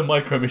 "What are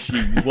micro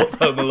machines? What's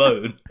Home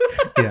Alone?"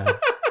 Yeah.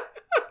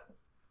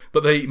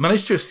 But they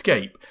manage to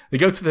escape. They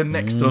go to their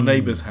next door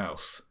neighbour's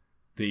house,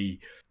 the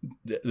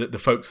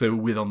folks they were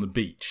with on the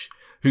beach,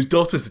 whose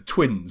daughters are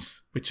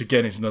twins, which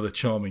again is another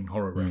charming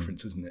horror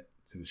reference, isn't it,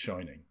 to The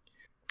Shining.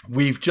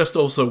 We've just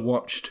also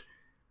watched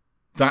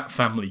that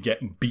family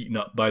getting beaten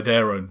up by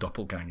their own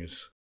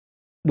doppelgangers.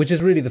 Which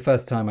is really the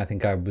first time I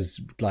think I was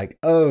like,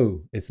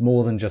 oh, it's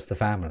more than just the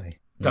family.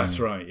 That's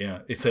right, yeah.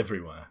 It's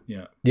everywhere,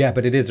 yeah. Yeah,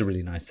 but it is a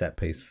really nice set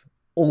piece.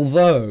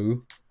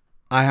 Although,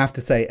 I have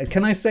to say,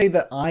 can I say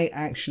that I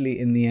actually,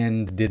 in the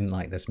end, didn't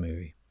like this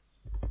movie?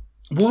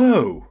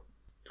 Whoa.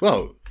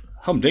 Well,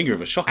 humdinger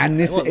of a shock. And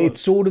this, it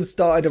sort of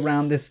started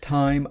around this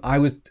time.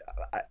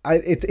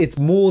 It's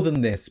more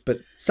than this, but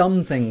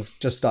some things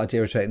just started to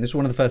irritate. And this is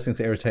one of the first things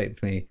that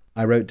irritated me.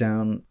 I wrote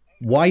down,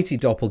 whitey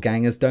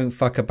doppelgangers don't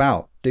fuck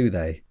about, do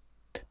they?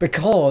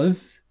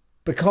 Because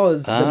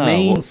the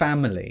main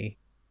family,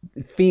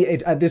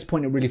 at this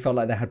point, it really felt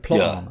like they had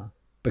plot armor.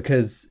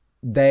 Because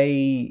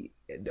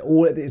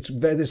it's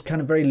this kind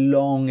of very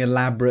long,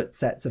 elaborate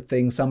sets of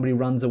things. Somebody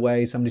runs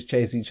away, somebody's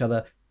chasing each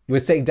other. We're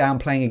sitting down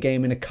playing a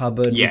game in a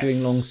cupboard. Yes. We're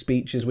doing long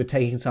speeches. We're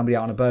taking somebody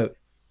out on a boat.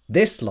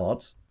 This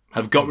lot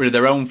have got rid of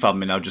their own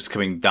family now, just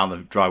coming down the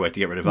driveway to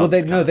get rid of Well,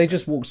 others. they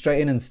just walk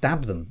straight in and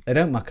stab them. They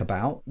don't muck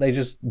about. They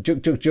just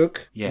juk.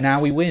 Yes.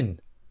 Now we win.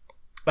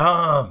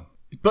 But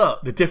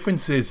the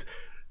difference is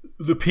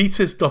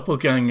Lupita's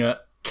doppelganger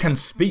can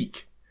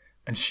speak.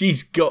 And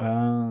she's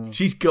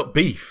got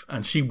beef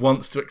and she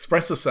wants to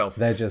express herself.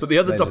 But the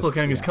other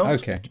doppelgangers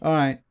can't. Okay, all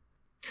right.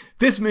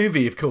 This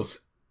movie, of course,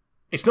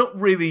 it's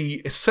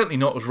certainly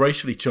not as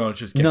racially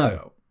charged as Get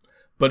Out.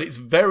 But it's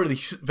very,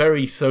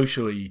 very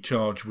socially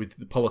charged with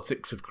the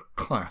politics of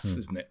class,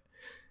 isn't it?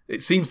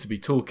 It seems to be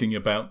talking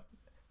about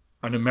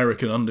an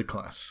American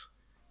underclass.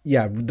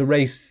 Yeah, the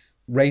race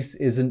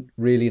isn't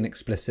really an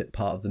explicit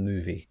part of the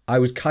movie. I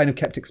was kind of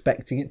kept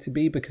expecting it to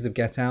be because of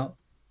Get Out.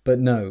 But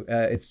no,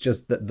 it's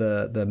just that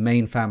the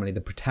main family,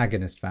 the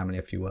protagonist family,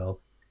 if you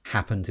will,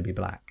 happened to be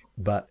black.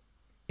 But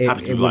it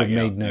would have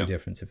made no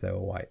difference if they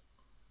were white.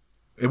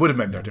 It would have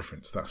made no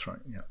difference, that's right,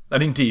 yeah.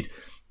 And indeed,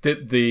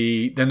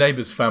 the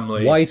neighbour's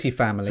family, Whitey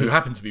family, who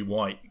happened to be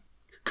white,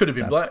 could have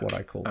been black. What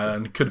I called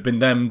and could have been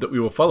them that we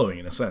were following,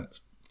 in a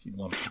sense.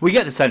 We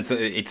get the sense that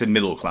it's a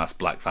middle-class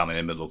black family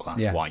and a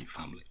middle-class white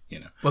family, you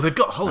know. Well, they've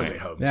got holiday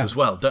homes as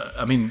well.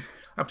 I mean,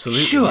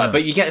 absolutely. Sure, yeah.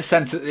 but you get a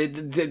sense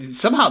that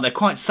somehow they're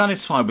quite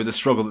satisfied with the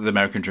struggle that the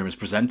American dream has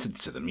presented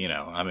to them, you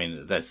know. I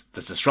mean, there's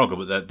a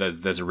struggle, but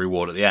there's a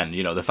reward at the end.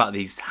 You know, the fact that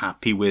he's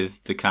happy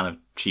with the kind of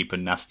cheap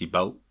and nasty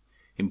boat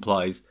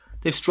implies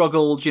they've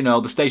struggled, you know,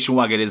 the station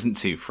wagon isn't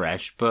too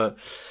fresh, but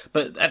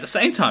at the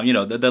same time, you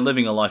know, they're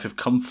living a life of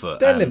comfort.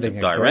 They're and living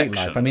a great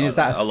life. I mean, is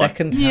that a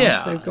second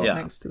house they've got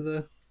next to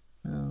the...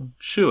 Oh.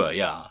 Sure,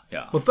 yeah.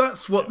 Well,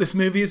 that's what this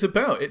movie is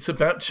about. It's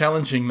about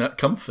challenging that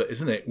comfort,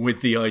 isn't it?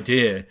 With the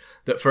idea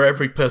that for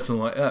every person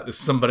like that, there's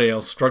somebody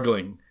else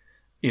struggling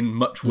in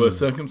much worse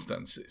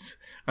circumstances.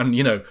 And,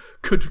 you know,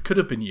 could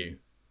have been you,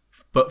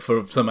 but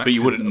for some accident. But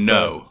you wouldn't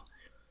know.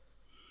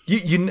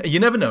 You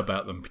never know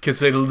about them because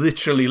they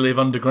literally live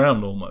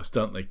underground almost,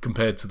 don't they,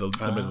 compared to the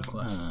middle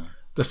class.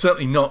 They're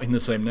certainly not in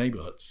the same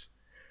neighbourhoods.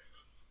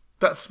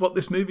 That's what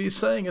this movie is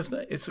saying, isn't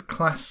it? It's a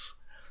class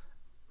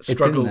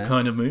struggle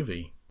kind of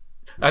movie.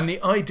 And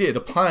the idea,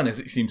 the plan as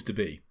it seems to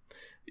be,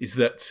 is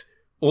that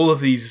all of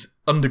these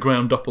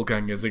underground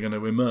doppelgangers are going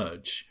to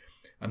emerge,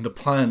 and the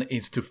plan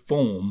is to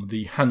form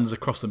the Hands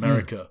Across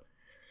America,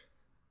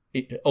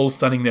 all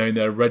standing there in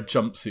their red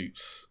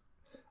jumpsuits.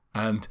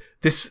 And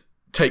this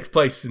takes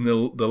place in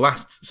the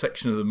last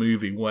section of the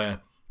movie where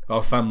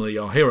our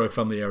hero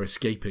family are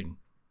escaping.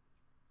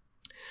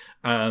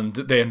 And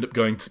they end up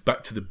going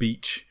back to the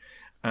beach,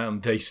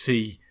 and they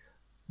see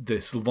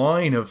this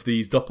line of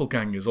these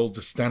doppelgangers all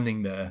just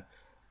standing there,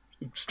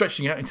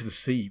 stretching out into the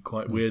sea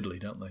quite weirdly,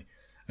 don't they?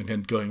 And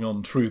then going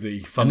on through the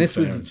fun and this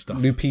fair was and stuff.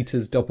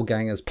 Lupita's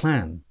doppelganger's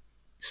plan.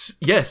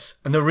 Yes,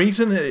 and the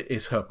reason it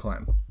is her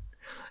plan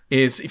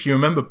is, if you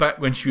remember back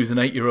when she was an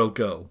 8-year-old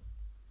girl,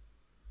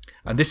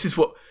 and this is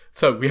what...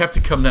 So we have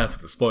to come now to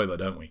the spoiler,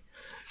 don't we?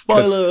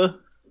 Spoiler!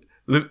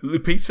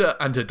 Lupita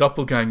and her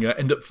doppelganger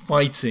end up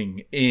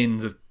fighting in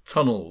the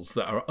tunnels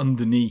that are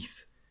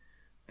underneath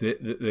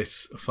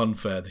this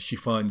funfair. She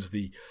finds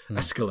the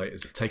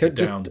escalators that take her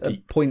down Just a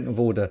deep. point of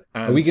order.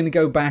 And- Are we going to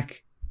go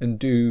back and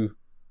do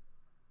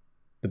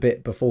the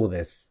bit before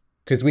this?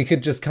 Because we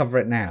could just cover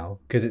it now,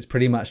 because it's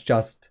pretty much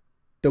just...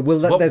 there's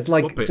What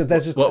bit?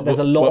 there's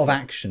a lot of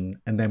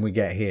action, and then we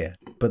get here.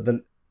 But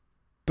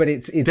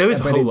it's There is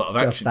a but whole it's lot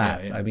of just action,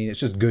 that. yeah. I mean, it's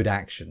just good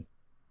action.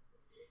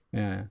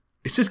 Yeah.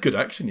 It's just good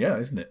action, yeah,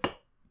 isn't it?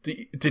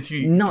 Did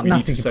you... Not do we need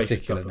nothing to in say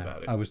particular. stuff No.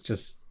 about it? I was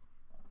just...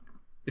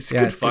 It's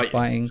Yeah, good it's good fighting.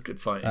 fighting. It's good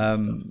fighting and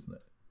stuff, isn't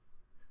it?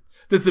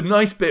 There's the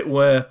nice bit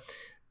where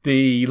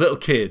the little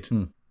kid,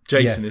 Jason,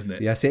 yes, isn't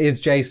it? Yes, it is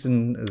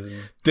Jason.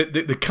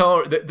 The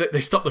car,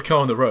 they stop the car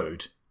on the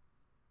road,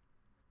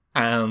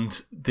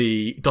 and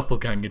the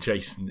doppelganger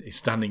Jason is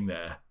standing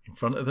there in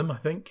front of them, I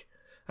think,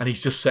 and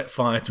he's just set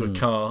fire to a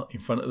car in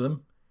front of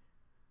them,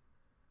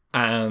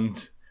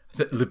 and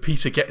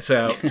Lupita gets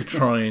out to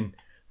try and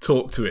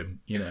talk to him,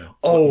 you know.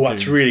 Oh, what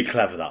that's to do. really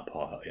clever, that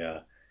part,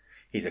 yeah.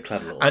 He's a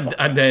clever little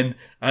fucker.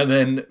 And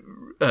then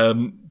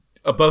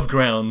above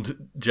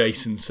ground,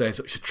 Jason says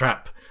it's a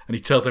trap, and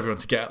he tells everyone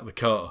to get out of the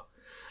car.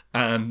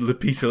 And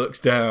Lupita looks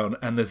down,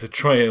 and there's a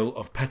trail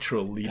of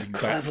petrol leading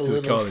back to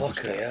the car.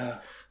 yeah.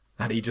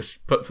 And he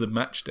just puts the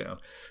match down.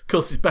 Of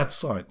course, it's bad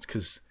science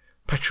because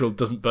petrol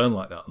doesn't burn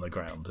like that on the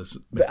ground. As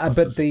But Mythbusters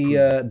has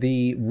proven.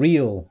 the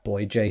real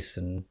boy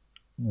Jason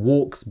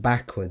walks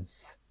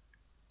backwards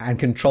and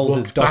controls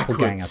his Walks doppelganger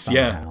backwards,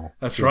 somehow. yeah,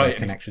 that's through right. their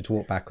connection to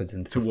walk backwards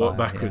into to the walk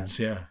fire, backwards,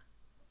 yeah.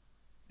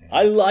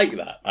 I like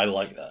that.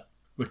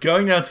 We're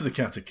going down to the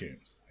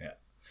catacombs, yeah.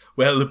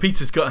 Where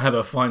Lupita's got to have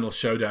a final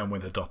showdown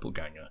with her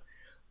doppelganger.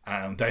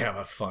 And they have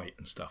a fight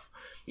and stuff.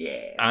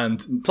 Yeah.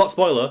 And Plot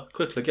spoiler,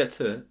 quickly get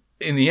to it.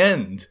 in the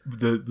end,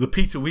 the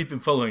Lupita we've been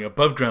following,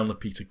 above ground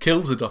Lupita,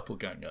 kills the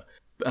doppelganger.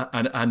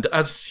 And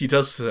as she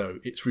does so,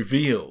 it's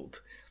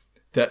revealed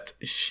that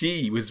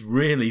she was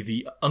really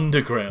the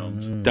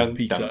underground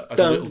Lupita as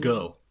a little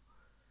girl.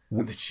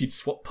 And that she'd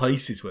swapped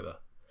places with her.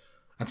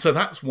 And so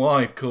that's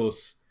why, of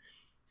course,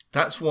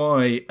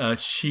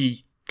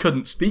 she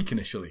couldn't speak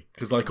initially.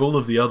 Because like all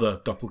of the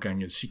other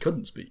doppelgangers, she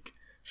couldn't speak.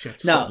 She had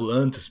to sort of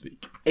learn to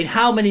speak. In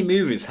how many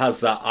movies has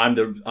that I'm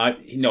the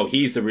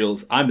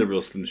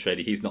real Slim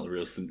Shady, he's not the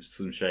real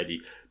Slim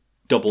Shady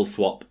double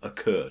swap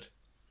occurred?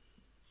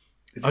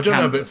 I don't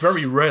know, but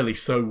very rarely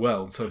so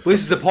well. So Well, this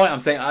is the point I'm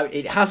saying.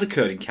 It has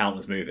occurred in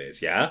countless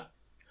movies, yeah?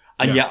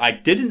 And yet I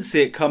didn't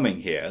see it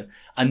coming here.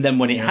 And then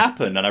when it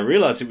happened, and I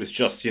realised it was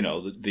just,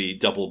 the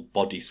double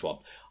body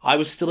swap, I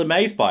was still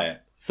amazed by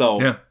it.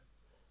 So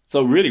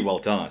really well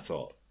done, I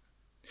thought.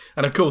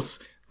 And of course,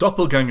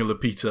 doppelganger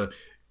Lupita,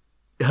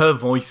 her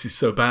voice is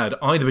so bad,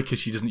 either because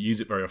she doesn't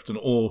use it very often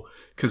or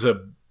because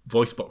her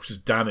voice box was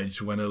damaged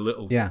when a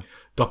little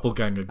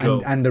doppelganger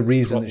girl and the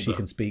reason that she throttled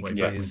can her speak when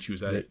she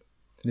was 8.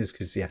 is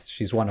because, yes,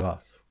 she's one of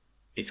us.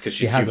 It's because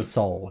She has a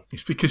soul.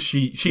 It's because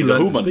she a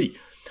learned to human. speak.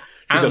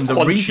 She's And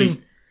the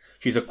reason...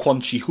 She's a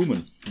quanchy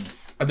human.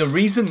 And the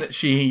reason that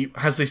she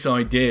has this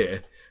idea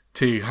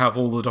to have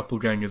all the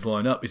doppelgangers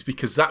line up is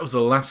because that was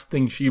the last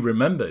thing she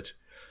remembered.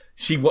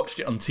 She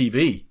watched it on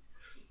TV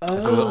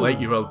as a little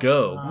 8-year-old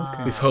girl.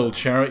 This whole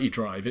charity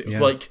drive. It was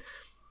like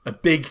a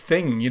big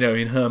thing,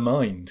 in her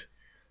mind.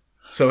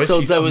 So as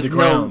she's there was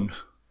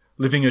underground,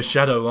 living a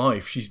shadow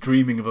life, she's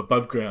dreaming of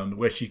above ground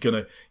where she's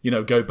going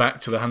to, go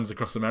back to the Hands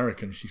Across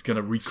America and she's going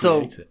to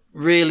recreate it.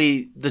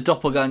 Really, the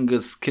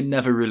doppelgangers can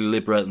never really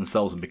liberate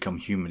themselves and become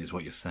human, is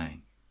what you're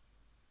saying.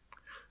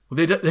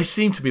 Well, they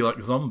seem to be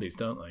like zombies,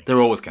 don't they? They're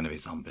always going to be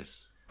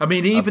zombies. I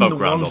mean, even the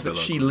ground ones or that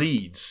below she ground.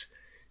 leads,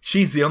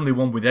 she's the only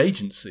one with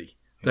agency.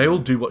 They all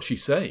do what she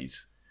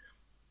says.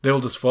 They all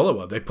just follow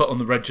her. They put on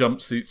the red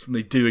jumpsuits and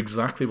they do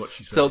exactly what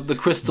she says. So the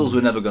crystals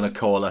were never going to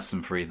coalesce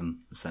and free them,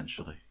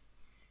 essentially.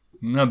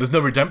 No, there's no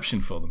redemption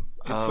for them.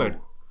 It's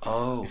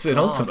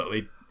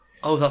ultimately,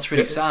 that's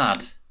really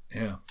sad.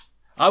 yeah.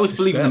 I was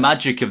believing despair. the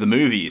magic of the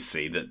movie, you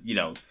see, that,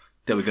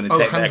 they were going to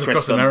take their Hands Across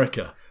crystal.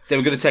 America. They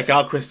were going to take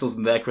our crystals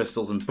and their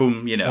crystals and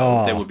boom,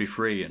 they would be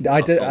free. And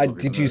our souls would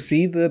be Did you removed.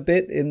 see the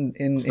bit in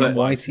like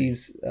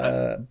Whitey's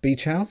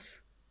beach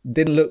house?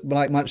 Didn't look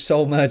like much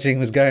soul merging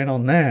was going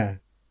on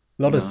there.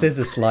 A lot of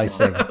scissor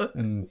slicing.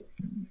 And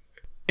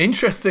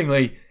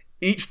Interestingly,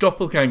 each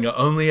doppelganger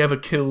only ever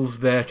kills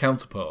their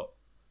counterpart.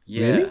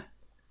 Yeah. Really?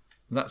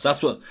 That's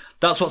That's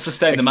what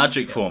sustained the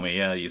magic for me,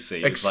 yeah, you see.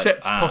 It was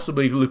except like,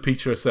 possibly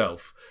Lupita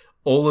herself.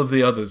 All of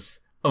the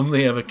others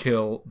only ever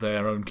kill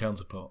their own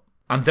counterpart.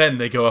 And then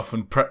they go off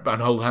and prep and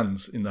hold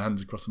hands in the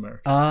Hands Across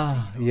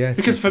America. yes.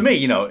 Because for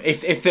me,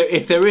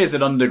 if there is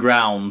an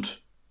underground,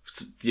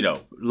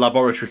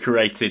 laboratory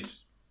created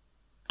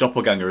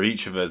doppelganger of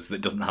each of us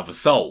that doesn't have a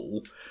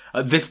soul,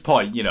 at this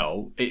point,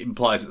 it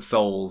implies that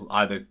souls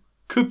either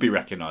could be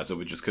recognised or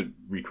we just could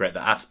recreate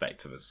the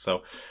aspect of us.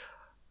 So,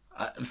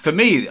 for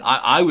me,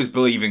 I was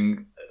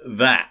believing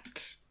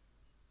that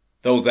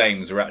those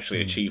aims were actually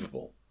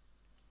achievable.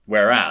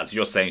 Whereas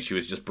you're saying she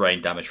was just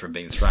brain damaged from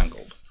being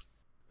strangled.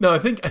 No, I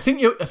think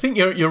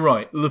you're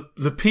right.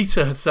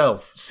 Lupita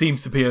herself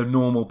seems to be a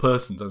normal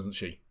person, doesn't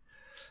she?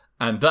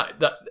 And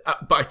but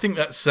I think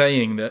that's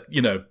saying that,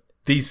 you know,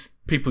 these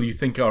people you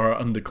think are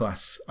our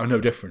underclass are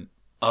no different.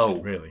 Oh,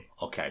 really?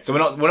 Okay, so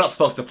we're not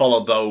supposed to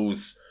follow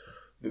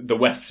the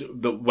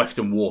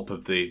Western warp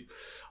of the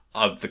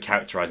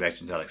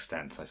characterization to that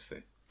extent. I see,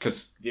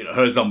 because you know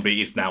her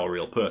zombie is now a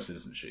real person,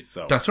 isn't she?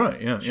 So that's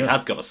right. Yeah, she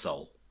has got a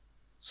soul.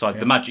 So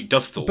the magic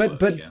does still work.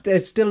 But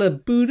there's still a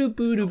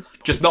boo-doo.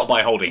 Just not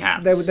by holding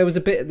hands. There was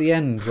a bit at the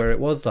end where it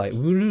was like,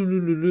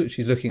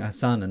 she's looking at her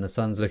son and her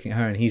son's looking at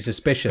her and he's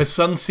suspicious. Her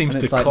son seems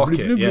to clock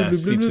it,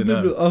 seems to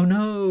know. Oh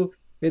no,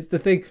 it's the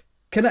thing.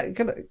 Can I...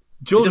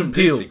 Jordan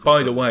Peele,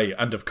 by the way,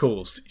 and of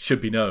course, should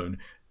be known,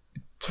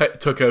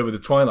 took over the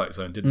Twilight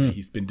Zone, didn't he?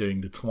 He's been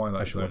doing the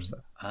Twilight Zone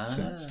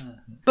since.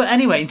 But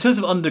anyway, in terms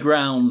of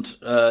underground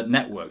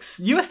networks,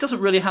 the US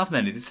doesn't really have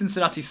many. The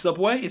Cincinnati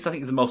subway I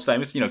think is the most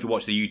famous. You know, if you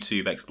watch the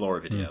YouTube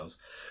Explorer videos,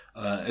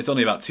 it's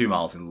only about 2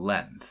 miles in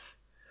length.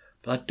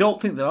 But I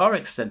don't think there are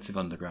extensive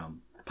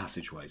underground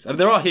passageways. I mean,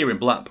 there are here in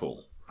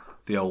Blackpool,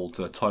 the old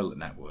toilet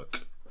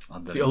network.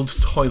 The old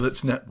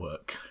toilet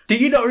network. Do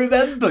you not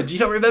remember? Do you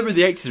not remember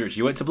the 80s, Richard?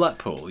 You went to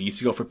Blackpool. You used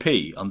to go for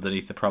pee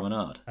underneath the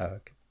promenade. Oh,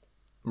 okay.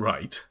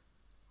 Right.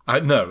 I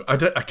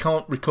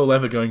can't recall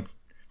ever going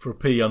for a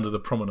pee under the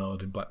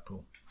promenade in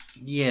Blackpool.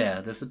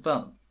 Yeah,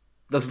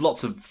 there's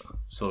lots of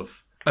sort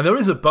of... And there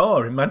is a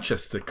bar in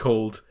Manchester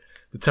called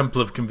the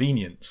Temple of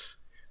Convenience,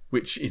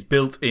 which is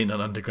built in an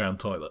underground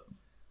toilet.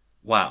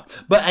 Wow.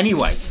 But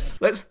anyway...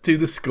 Let's do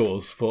the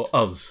scores for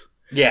Us.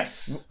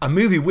 Yes. A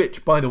movie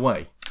which, by the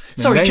way...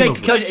 Sorry,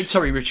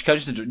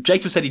 Richard.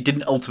 Jacob said he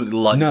didn't ultimately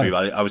like the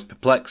movie. I was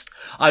perplexed.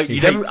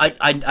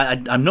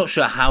 I'm not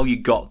sure how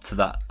you got to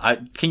that.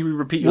 Can you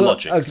repeat your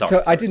logic? I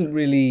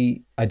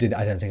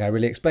don't think I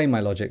really explained my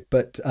logic,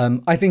 but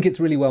I think it's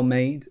really well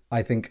made.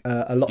 I think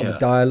a lot of the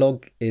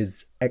dialogue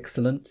is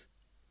excellent.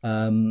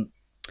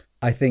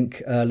 I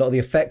think a lot of the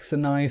effects are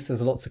nice.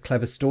 There's lots of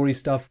clever story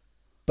stuff.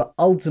 But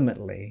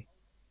ultimately,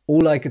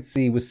 all I could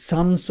see was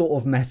some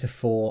sort of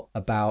metaphor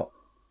about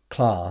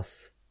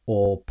class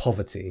or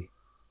poverty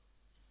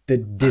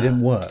that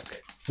didn't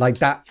work. Like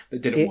that.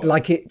 It didn't work.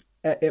 Like it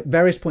at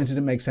various points it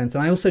didn't make sense.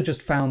 And I also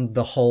just found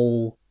the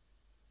whole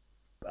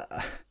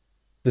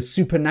the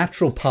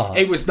supernatural part.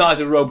 It was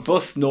neither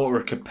robust nor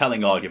a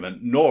compelling argument,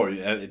 nor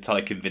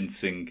entirely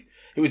convincing.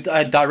 It was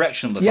a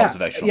directionless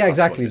observation. Yeah,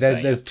 exactly.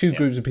 There's two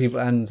groups of people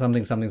and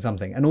something.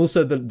 And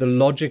also the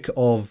logic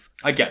of...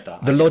 I get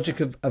that. The logic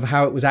of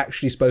how it was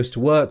actually supposed to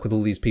work with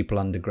all these people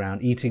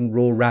underground eating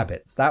raw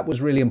rabbits. That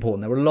was really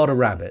important. There were a lot of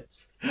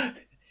rabbits.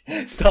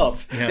 Stop.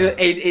 Yeah.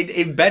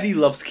 In Benny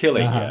Loves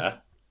Killing,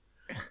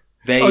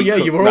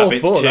 you were all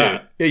for too.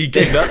 That. Yeah, you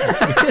gave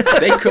that.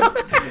 They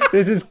cook...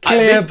 This is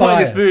clear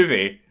bias.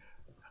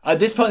 At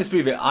this point in this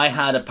movie, I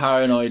had a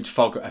paranoid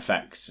fog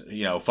effect,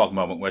 fog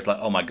moment where it's like,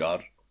 oh my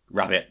God,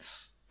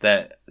 rabbits.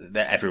 They're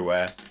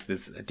everywhere.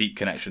 There's a deep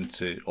connection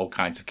to all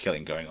kinds of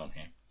killing going on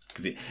here.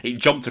 Because it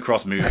jumped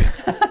across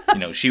movies.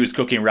 She was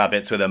cooking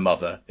rabbits with her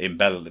mother in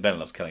Ben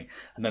Loves Killing.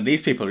 And then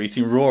these people are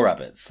eating raw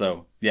rabbits.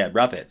 So, yeah,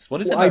 rabbits.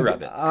 What is it about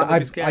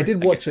rabbits? I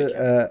did watch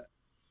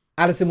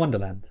Alice in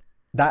Wonderland.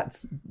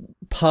 That's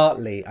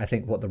partly, I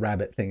think, what the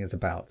rabbit thing is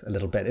about a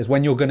little bit, is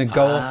when you're going to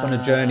go off on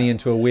a journey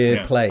into a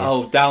weird place.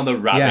 Oh, down the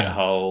rabbit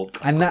hole.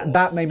 And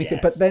that made me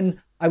think. But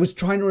then I was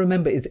trying to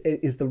remember, is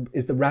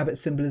the rabbit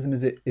symbolism,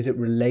 is it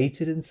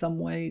related in some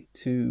way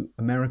to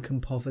American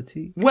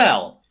poverty?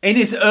 Well, in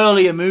his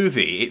earlier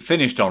movie, it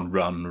finished on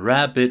run,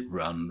 rabbit,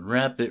 run,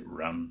 rabbit,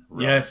 run.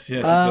 Yes,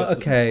 it does.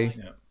 Okay.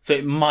 Yeah. So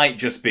it might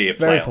just be a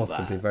play on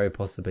that. Very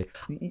possibly.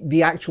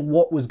 The actual,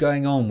 what was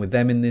going on with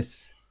them in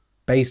this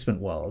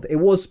basement world, it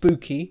was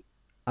spooky.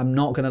 I'm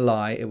not going to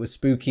lie. It was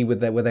spooky where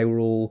they were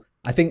all...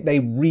 I think they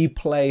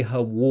replay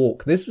her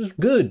walk. This was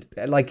good.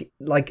 Like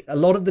a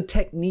lot of the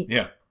technique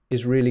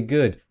is really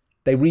good.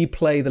 They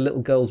replay the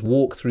little girl's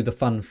walk through the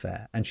fun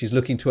fair, and she's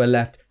looking to her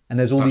left, and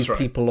there's all these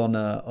people on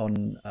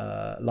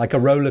like a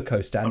roller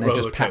coaster, and they're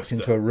just packed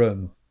into a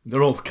room.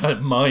 They're all kind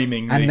of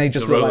miming, and they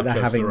just look like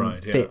they're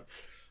having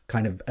fits,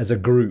 kind of as a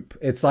group.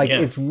 It's like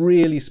it's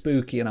really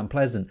spooky and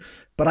unpleasant.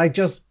 But I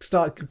just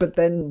start. But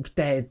then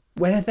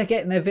where are they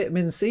getting their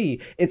vitamin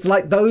C? It's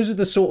like those are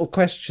the sort of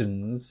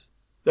questions.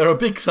 There are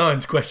big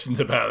science questions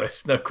about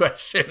this, no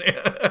question.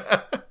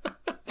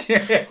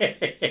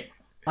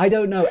 I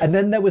don't know. And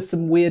then there was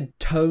some weird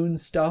tone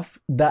stuff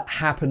that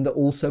happened that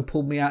also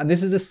pulled me out. And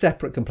this is a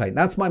separate complaint.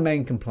 That's my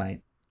main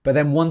complaint. But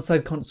then once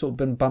I'd sort of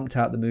been bumped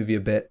out the movie a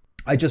bit,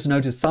 I just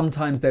noticed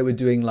sometimes they were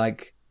doing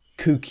like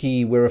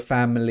kooky, we're a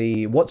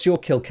family, what's your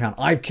kill count?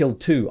 I've killed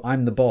 2,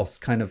 I'm the boss,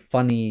 kind of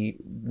funny,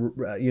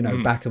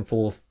 back and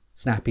forth,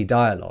 snappy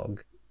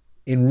dialogue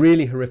in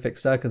really horrific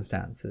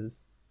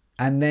circumstances.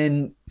 And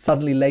then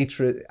suddenly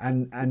later,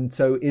 and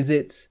so is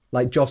it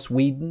like Joss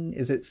Whedon?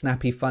 Is it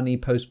snappy, funny,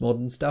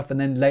 postmodern stuff? And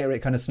then later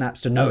it kind of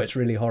snaps to, no, it's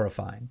really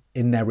horrifying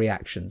in their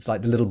reactions,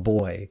 like the little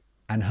boy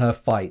and her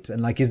fight.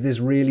 And like, is this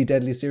really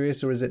deadly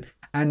serious or is it?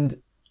 And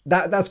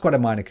that's quite a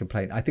minor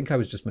complaint. I think I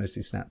was just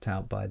mostly snapped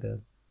out by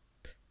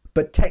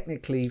but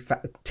technically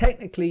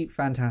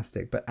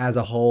fantastic. But as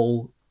a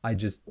whole, I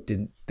just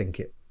didn't think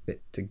it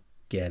fit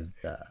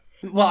together.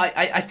 Well,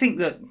 I think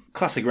that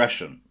class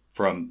aggression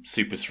from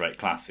super straight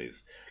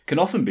classes can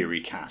often be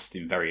recast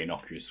in very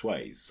innocuous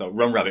ways. So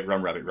run, rabbit,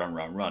 run,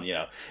 run. You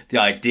know, the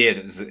idea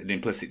that there's an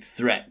implicit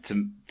threat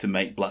to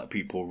make black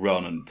people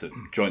run and to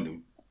join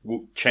the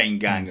chain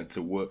gang and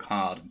to work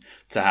hard and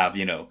to have,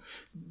 you know,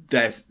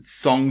 their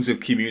songs of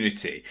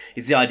community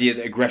is the idea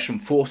that aggression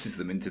forces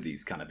them into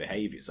these kind of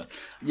behaviours. So,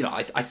 you know,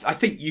 I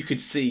think you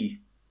could see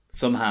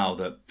somehow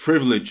the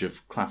privilege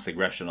of class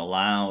aggression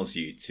allows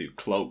you to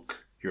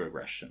cloak your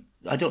aggression.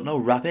 I don't know,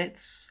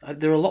 rabbits.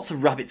 There are lots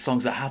of rabbit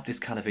songs that have this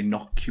kind of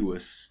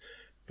innocuous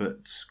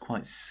but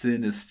quite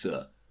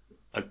sinister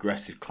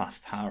aggressive class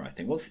power, I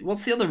think. What's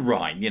the other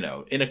rhyme? You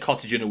know, in a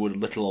cottage in a wood, a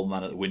little old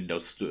man at the window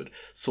stood,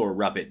 saw a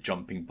rabbit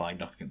jumping by,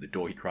 knocking at the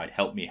door. He cried,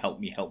 "Help me,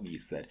 help me, help me," he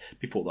said,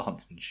 "before the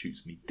huntsman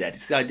shoots me dead."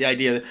 It's the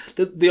idea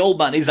that the old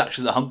man is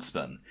actually the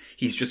huntsman.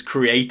 He's just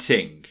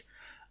creating,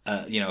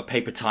 a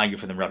paper tiger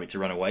for the rabbit to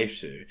run away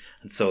to.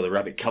 And so the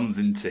rabbit comes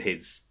into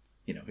his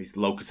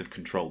locus of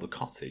control, the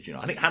cottage. You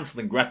know, I think Hansel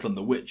and Gretel and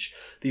the Witch,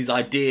 these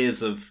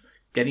ideas of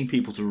getting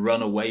people to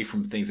run away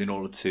from things in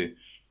order to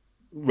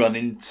run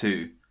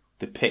into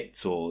the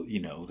pit or, you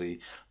know, the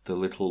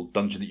little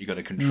dungeon that you're going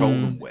to control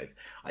them with.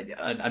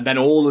 And then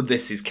all of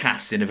this is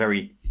cast in a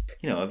very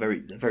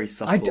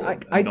subtle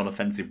and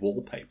non-offensive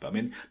wallpaper. I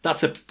mean,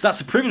 that's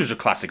a privilege of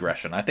class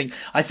aggression. I think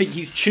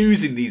he's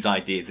choosing these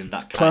ideas in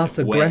that kind class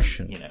of way. Class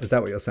aggression? You know? Is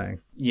that what you're saying?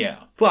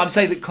 Yeah. Well, I'm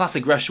saying that class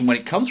aggression, when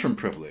it comes from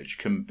privilege,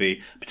 can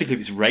be, particularly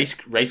if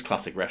it's race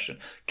class aggression,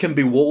 can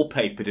be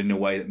wallpapered in a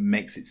way that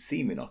makes it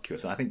seem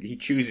innocuous. And I think he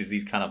chooses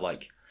these kind of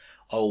like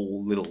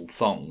old little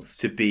songs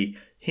to be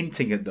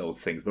hinting at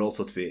those things, but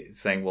also to be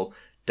saying, well,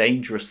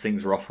 dangerous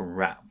things are often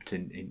wrapped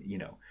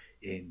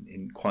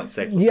in quite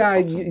safe.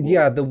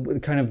 The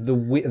kind of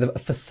the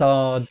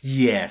facade.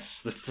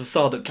 Yes, the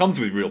facade that comes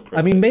with real privilege.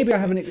 I mean, maybe I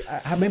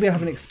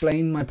haven't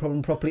explained my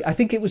problem properly. I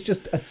think it was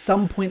just at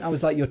some point I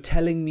was like, you're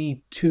telling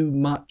me too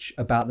much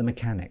about the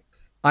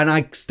mechanics, and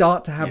I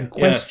start to have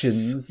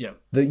questions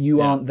that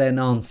you aren't then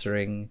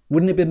answering.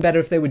 Wouldn't it have been better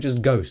if they were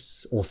just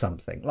ghosts or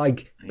something?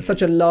 Like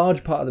such a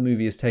large part of the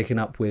movie is taken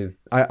up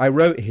with. I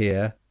wrote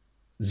here,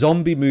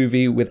 zombie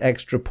movie with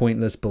extra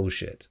pointless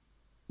bullshit,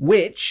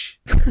 which.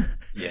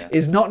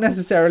 Is not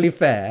necessarily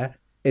fair.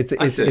 It's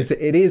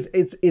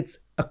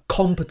a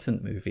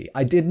competent movie.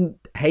 I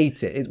didn't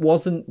hate it. It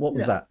wasn't, what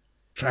was that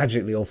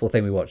tragically awful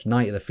thing we watched,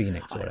 Night of the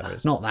Phoenix or whatever.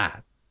 It's not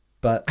that,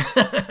 but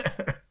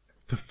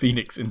the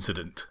Phoenix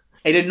incident.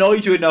 It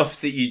annoyed you enough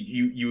that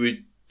you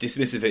would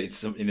dismiss it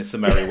in a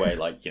summary way,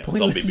 like, you know,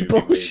 zombie movie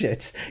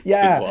bullshit.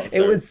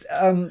 It was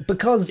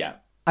because. Yeah.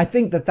 I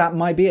think that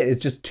might be it. It's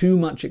just too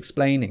much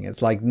explaining.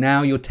 It's like,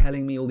 now you're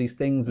telling me all these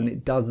things and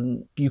it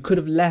doesn't... You could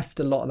have left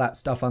a lot of that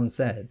stuff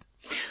unsaid.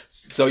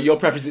 So your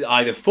preference is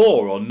either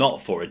for or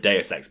not for a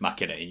Deus Ex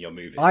Machina in your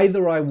movies?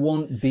 Either I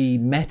want the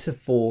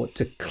metaphor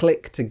to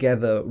click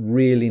together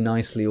really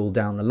nicely all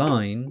down the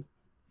line,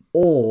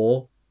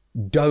 or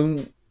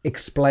don't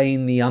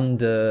explain the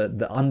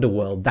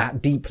underworld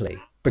that deeply,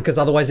 because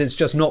otherwise it's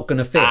just not going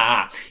to fit.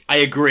 I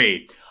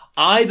agree.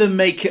 Either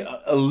make it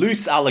a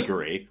loose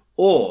allegory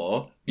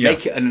or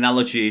make it an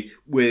analogy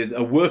with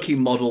a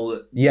working model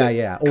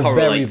that or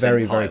very,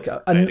 very, very,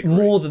 and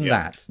more than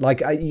that,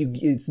 like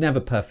it's never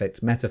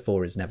perfect.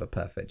 Metaphor is never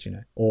perfect, you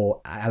know, or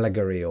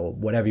allegory or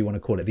whatever you want to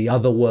call it. The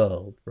other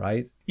world,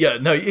 right? Yeah,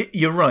 no,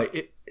 you're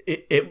right.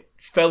 It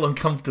fell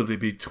uncomfortably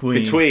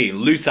between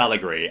loose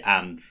allegory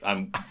and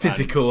a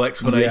physical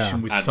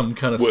explanation with some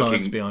kind of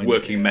science behind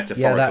working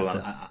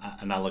metaphorical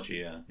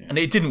analogy. And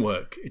it didn't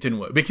work.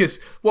 Because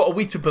what are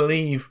we to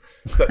believe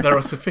that there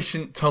are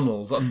sufficient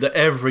tunnels under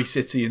every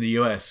city in the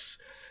US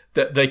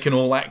that they can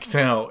all act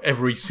out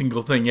every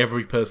single thing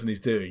every person is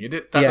doing?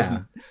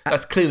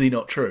 That's clearly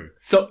not true.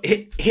 So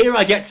here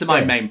I get to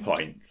my main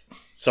point.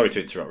 Sorry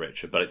to interrupt,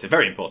 Richard, but it's a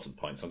very important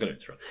point, so I'm going to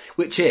interrupt.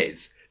 Which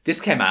is,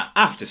 this came out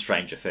after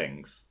Stranger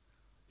Things.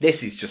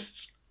 This is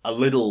just a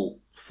little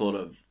sort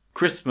of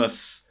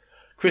Christmas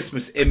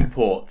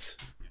import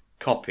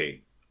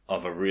copy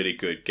of a really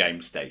good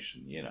game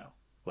station, you know,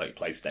 like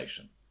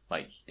PlayStation.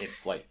 Like,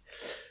 it's like,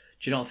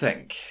 do you not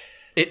think?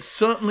 It's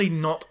certainly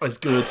not as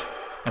good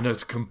and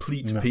as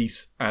complete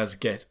piece as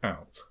Get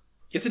Out.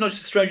 Is it not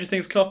just a Stranger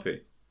Things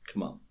copy?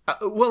 Come on.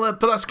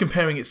 But that's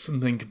comparing it to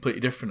something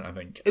completely different, I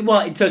think.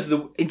 Well, in terms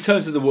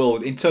of the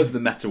world, in terms of the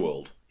meta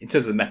world. In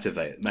terms of the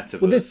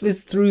metaverse. Well,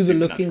 this through the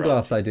looking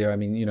glass idea. I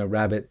mean, you know,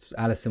 rabbits,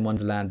 Alice in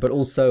Wonderland, but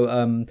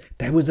also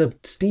there was a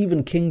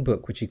Stephen King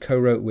book which he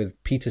co-wrote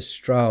with Peter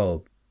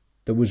Straub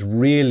that was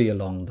really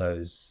along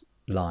those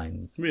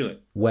lines. Really?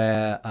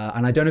 Where,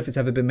 and I don't know if it's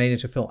ever been made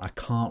into a film. I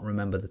can't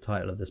remember the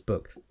title of this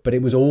book, but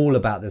it was all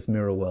about this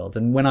mirror world.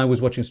 And when I was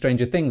watching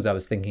Stranger Things, I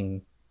was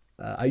thinking...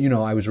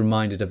 I was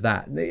reminded of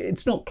that.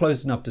 It's not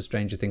close enough to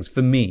Stranger Things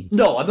for me.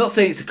 No, I'm not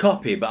saying it's a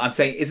copy, but I'm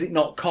saying, is it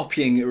not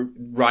copying,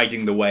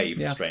 riding the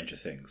wave of Stranger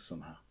Things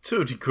somehow?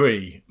 To a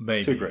degree,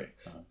 maybe. To a degree.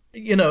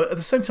 you know, at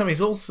the same time,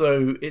 it's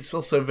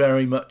also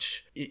very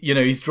much, you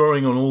know, he's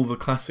drawing on all the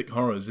classic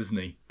horrors, isn't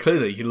he?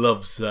 Clearly, he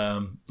loves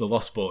The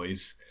Lost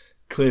Boys.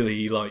 Clearly,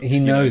 he likes. He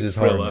knows his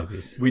horror thriller.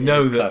 movies. We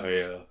know that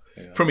Clever,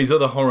 yeah. from his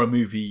other horror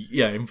movie,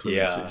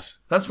 influences.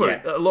 Yeah. That's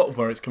where Yes. a lot of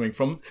where it's coming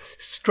from.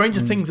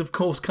 Stranger Things, of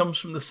course, comes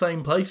from the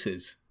same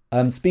places.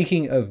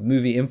 Speaking of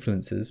movie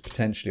influences,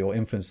 potentially, or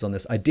influences on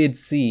this, I did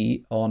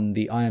see on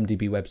the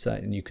IMDb website,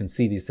 and you can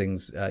see these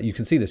things, you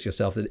can see this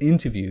yourself, an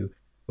interview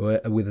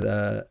with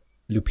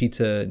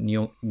Lupita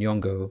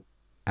Nyong'o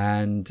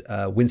and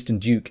Winston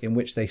Duke, in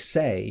which they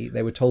say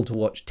they were told to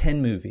watch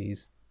 10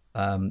 movies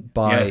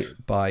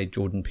by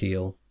Jordan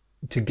Peele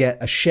to get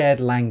a shared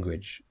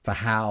language for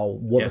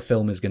what the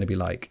film is going to be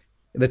like.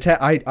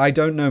 I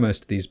don't know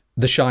most of these.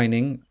 The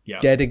Shining,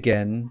 Dead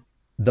Again,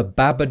 The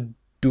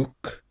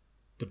Babadook.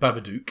 The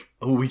Babadook.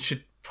 Oh,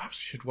 perhaps we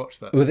should watch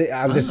that. Well,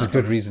 this is a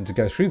good reason to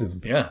go through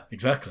them. Yeah,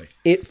 exactly.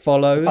 It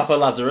Follows, Papa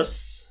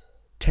Lazarus,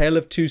 Tale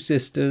of Two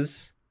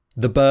Sisters,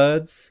 The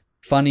Birds,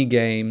 Funny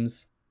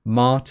Games,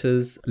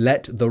 Martyrs,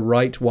 Let the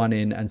Right One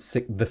In, and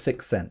The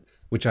Sixth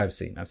Sense, which I've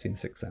seen. I've seen The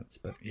Sixth Sense.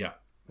 But Yeah.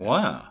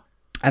 wow.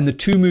 And the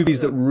two movies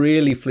that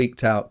really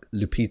freaked out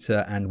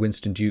Lupita and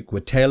Winston Duke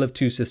were Tale of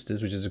Two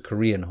Sisters, which is a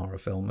Korean horror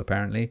film,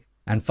 apparently,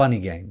 and Funny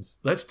Games.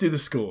 Let's do the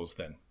scores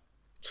then.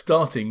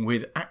 Starting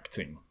with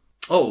acting.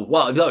 Oh,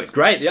 well, no, it's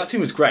great. The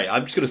acting was great.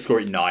 I'm just going to score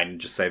it 9 and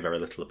just say very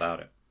little about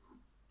it.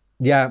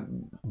 Yeah,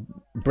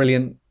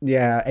 brilliant.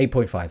 Yeah,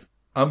 8.5.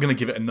 I'm going to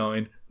give it a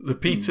 9.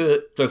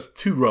 Lupita does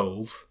 2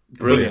 roles.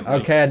 Brilliant.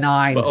 Okay, a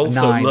 9. But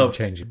also 9. loved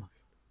Changing.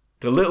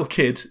 the little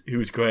kid, who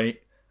was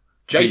great.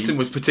 Jason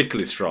was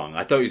particularly strong.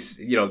 I thought he was,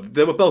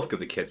 they were both good,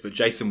 the kids, but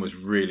Jason was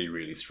really,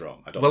 really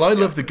strong. I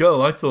loved the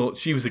girl. I thought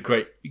she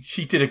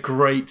did a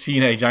great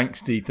teenage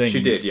angsty thing.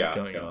 She did, yeah.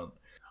 Going on.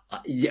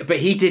 Yeah, but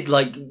he did,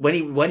 like, when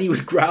he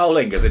was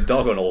growling as a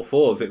dog on all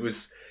fours, it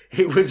was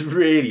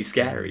really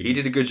scary. He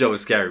did a good job of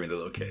scaring me, the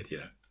little kid,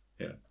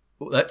 Yeah.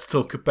 Well, let's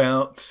talk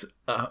about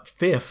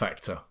fear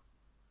factor.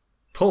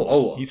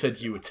 Paul, you said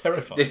you were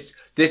terrified.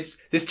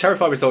 This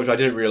terrified me so much I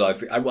didn't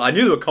realise. I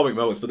knew there were comic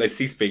moments, but they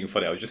ceased being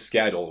funny. I was just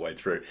scared all the way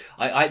through.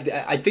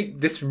 I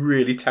think this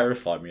really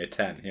terrified me. A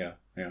 10, yeah.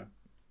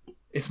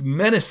 It's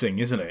menacing,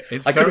 isn't it?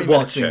 It's I very couldn't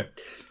watch menacing.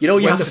 it. You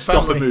When have the to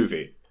stop a family-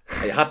 movie.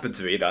 It happened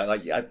to me, it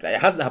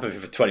hasn't happened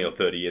for 20 or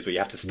 30 years where you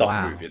have to stop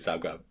a movie, so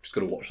I'm just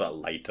going to watch that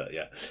later,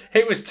 yeah.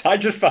 I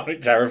just found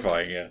it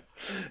terrifying,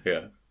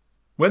 yeah.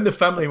 When the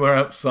family were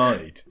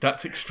outside,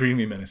 that's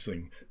extremely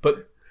menacing.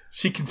 But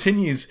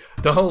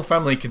the whole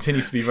family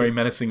continues to be very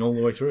menacing all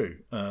the way through.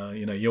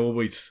 You're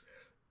always,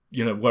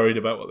 worried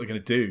about what they're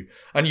going to do.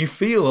 And you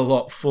feel a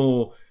lot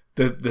for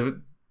the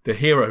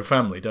hero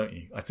family, don't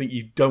you? I think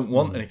you don't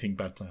want anything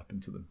bad to happen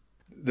to them.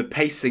 The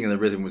pacing and the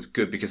rhythm was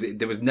good because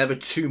there was never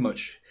too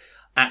much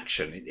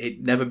action.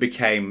 It never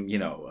became,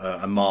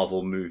 a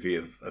Marvel movie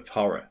of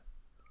horror.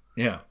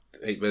 Yeah.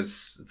 It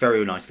was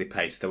very nicely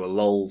paced. There were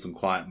lulls and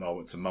quiet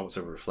moments and moments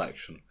of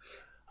reflection.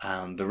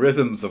 And the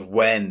rhythms of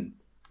when,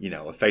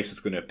 a face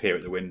was going to appear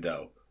at the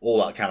window,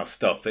 all that kind of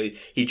stuff.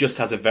 He just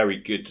has a very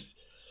good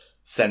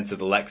sense of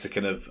the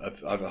lexicon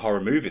of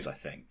horror movies, I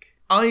think.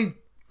 I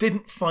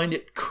didn't find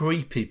it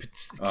creepy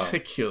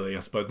particularly, I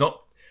suppose.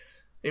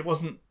 It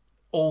wasn't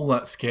all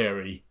that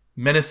scary.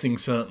 Menacing,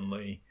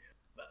 certainly.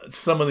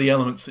 Some of the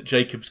elements that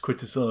Jacobs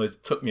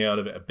criticised took me out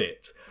of it a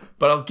bit.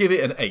 But I'll give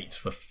it an 8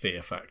 for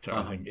fear factor.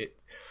 I think it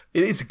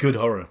is a good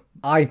horror.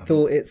 I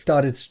thought it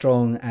started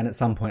strong, and at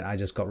some point I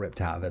just got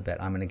ripped out of it a bit.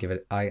 I'm going to give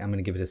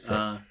it a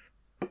 6.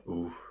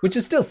 Which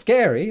is still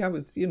scary. I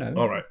was,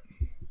 All right.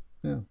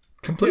 Yeah.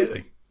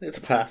 Completely. It's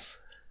a pass.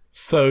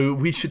 So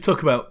we should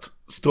talk about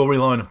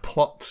storyline and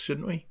plot,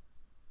 shouldn't we?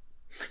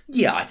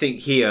 Yeah, I think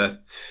here,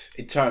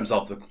 in terms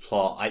of the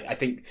plot, I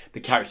think the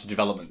character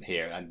development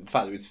here and the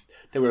fact that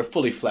they were a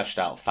fully fleshed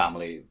out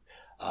family,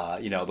 the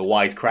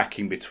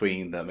wisecracking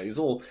between them, it was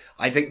all.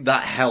 I think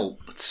that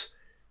helped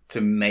to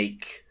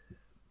make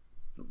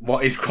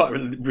what is quite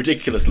a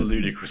ridiculous,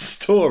 ludicrous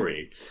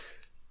story.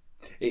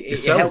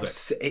 It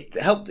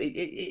helped.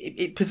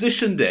 It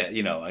positioned it,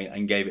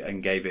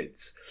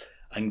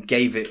 and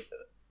gave it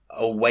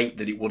a weight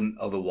that it wouldn't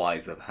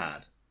otherwise have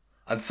had.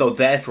 And so,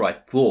 therefore, I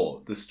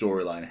thought the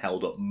storyline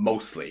held up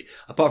mostly,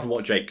 apart from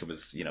what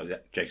Jacob's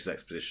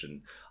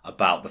exposition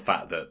about the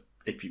fact that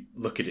if you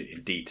look at it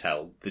in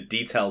detail, the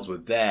details were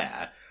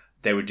there.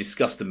 They were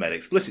discussed and made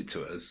explicit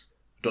to us.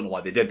 I don't know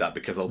why they did that,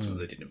 because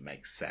ultimately they didn't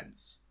make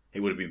sense.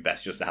 It would have been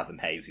best just to have them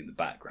hazy in the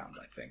background,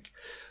 I think.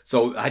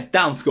 So, I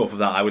down score for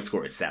that, I would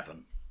score it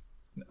 7.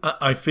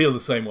 I feel the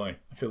same way.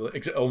 I feel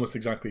almost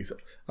exactly.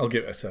 I'll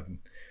give it a 7.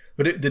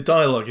 But the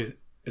dialogue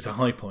is a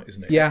high point,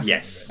 isn't it? Yeah.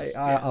 Yes.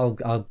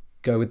 I'll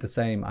go with the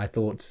same. I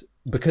thought,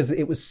 because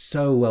it was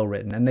so well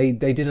written, and they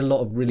did a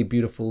lot of really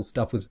beautiful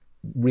stuff with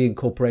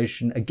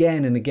reincorporation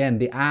again and again.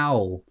 The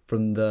owl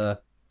from the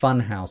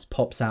funhouse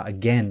pops out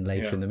again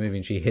later in the movie,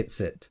 and she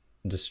hits it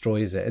and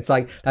destroys it. It's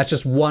like, that's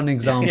just one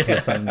example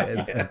of something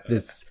of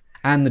this,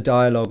 and the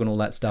dialogue and all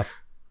that stuff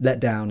let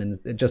down. And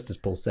just as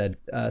Paul said,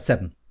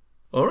 7.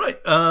 All right.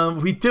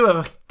 We do have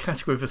a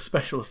category for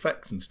special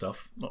effects and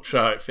stuff. Not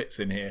sure how it fits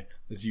in here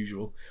as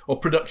usual, or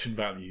production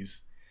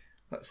values.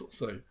 Let's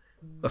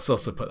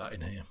also put that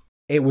in here.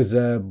 It was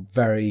a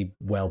very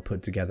well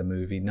put together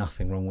movie.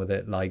 Nothing wrong with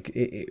it. Like,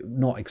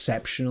 not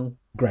exceptional.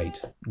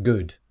 Great.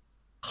 Good.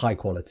 High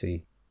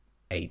quality.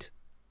 8.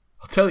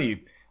 I'll tell you,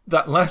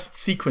 that last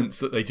sequence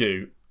that they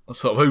do,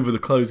 sort of over the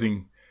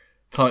closing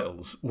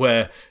titles,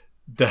 where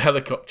the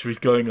helicopter is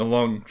going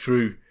along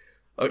through,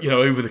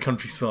 over the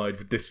countryside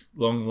with this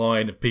long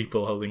line of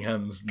people holding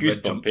hands. And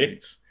red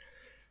jumpsuits.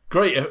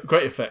 Great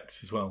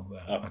effects as well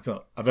there.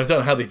 Oh. I don't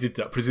know how they did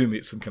that. Presumably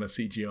it's some kind of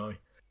CGI.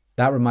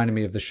 That reminded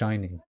me of The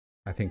Shining.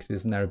 I think,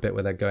 isn't there a bit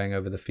where they're going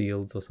over the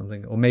fields or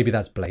something? Or maybe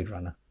that's Blade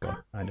Runner. God,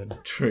 I don't know.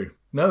 True.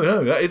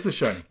 No, that is The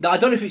Shining. No, I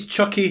don't know if it's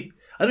Chucky.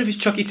 I don't know if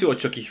it's Chucky 2 or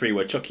Chucky 3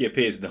 where Chucky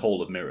appears in the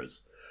Hall of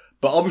Mirrors.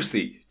 But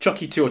obviously,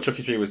 Chucky 2 or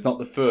Chucky 3 was not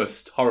the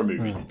first horror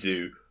movie to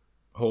do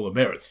Hall of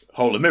Mirrors.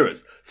 Hall of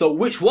Mirrors. So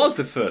which was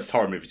the first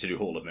horror movie to do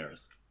Hall of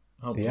Mirrors?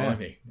 Oh,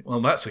 blimey. Well,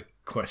 that's a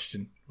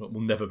question that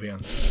will never be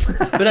answered.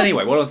 But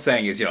anyway, what I'm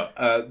saying is,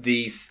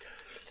 the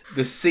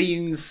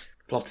scenes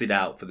plotted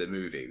out for the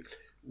movie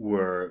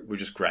were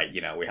just great.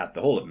 We had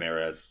the Hall of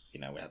Mirrors, we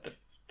had the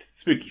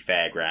spooky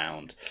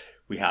fairground,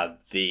 we had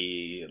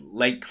the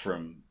lake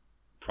from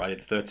Friday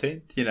the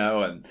 13th,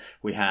 and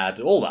we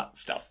had all that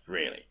stuff,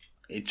 really.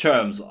 In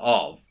terms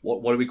of,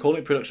 what do we call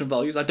it, production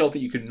values? I don't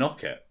think you can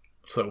knock it.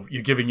 So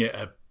you're giving it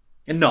a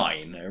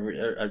 9,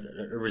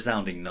 a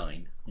resounding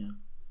 9. Yeah.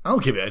 I'll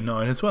give it a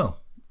 9 as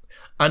well.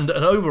 And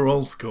an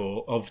overall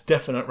score of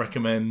definite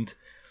recommend.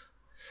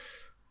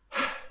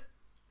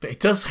 But it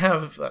does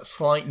have that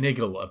slight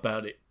niggle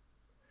about it.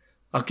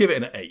 I'll give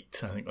it an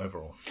 8, I think,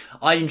 overall.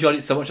 I enjoyed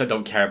it so much I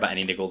don't care about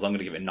any niggles. I'm going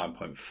to give it a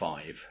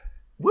 9.5.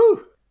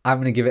 Woo! I'm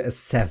going to give it a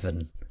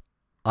 7.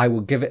 I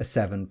will give it a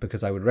 7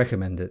 because I would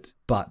recommend it,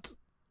 but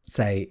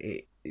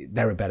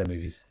there are better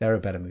movies.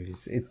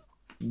 It's...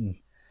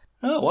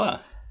 Oh, wow.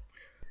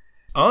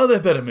 Are there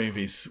better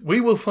movies? We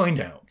will find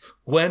out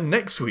when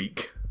next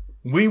week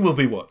we will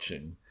be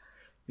watching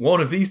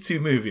one of these two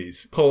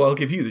movies. Paul, I'll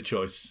give you the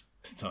choice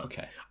this time.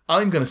 Okay.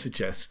 I'm going to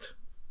suggest,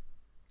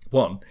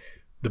 1,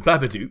 The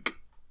Babadook,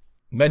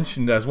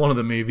 mentioned as one of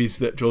the movies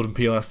that Jordan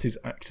Peele asked his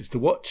actors to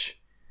watch.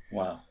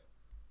 Wow.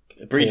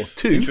 A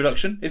brief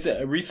introduction. Is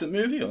it a recent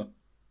movie or?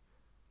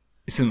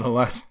 It's in the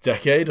last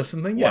decade or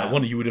something. Wow. Yeah,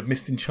 one you would have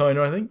missed in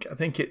China, I think. I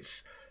think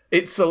it's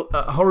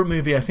a horror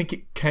movie. I think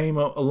it came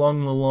out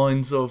along the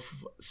lines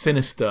of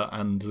Sinister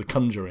and The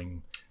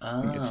Conjuring.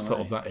 I think it's sort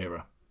of that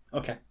era.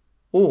 Okay.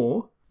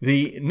 Or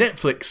the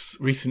Netflix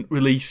recent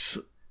release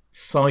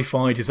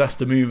sci-fi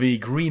disaster movie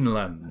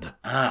Greenland.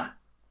 I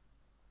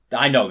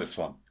know this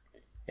one.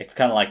 It's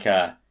kind of like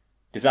a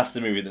disaster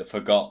movie that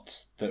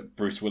forgot that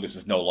Bruce Willis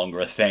was no longer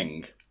a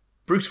thing.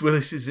 Bruce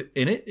Willis is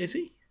in it, is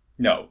he?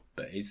 No,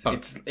 but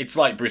it's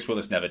like Bruce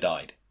Willis never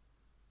died.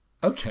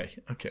 Okay.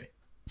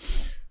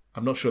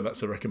 I'm not sure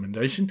that's a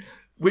recommendation.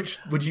 Which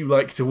would you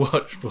like to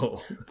watch,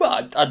 Paul?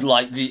 Well, I'd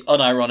like the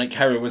unironic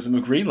heroism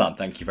of Greenland,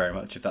 thank you very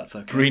much, if that's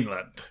okay.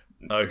 Greenland.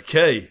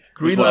 Okay.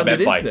 Greenland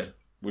it is then.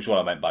 Which one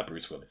I meant by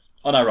Bruce Willis.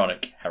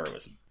 Unironic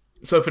heroism.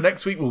 So for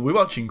next week, we'll be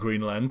watching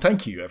Greenland.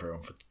 Thank you,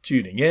 everyone, for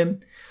tuning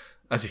in.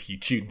 As if you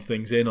tuned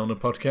things in on a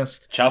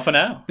podcast. Ciao for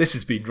now. This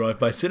has been Drive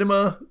By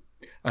Cinema.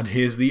 And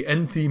here's the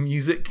end theme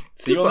music.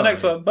 See you on the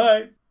next one.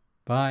 Bye.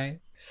 Bye.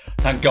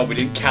 Thank God we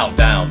didn't count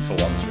down for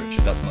once,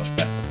 Richard. That's much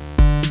better.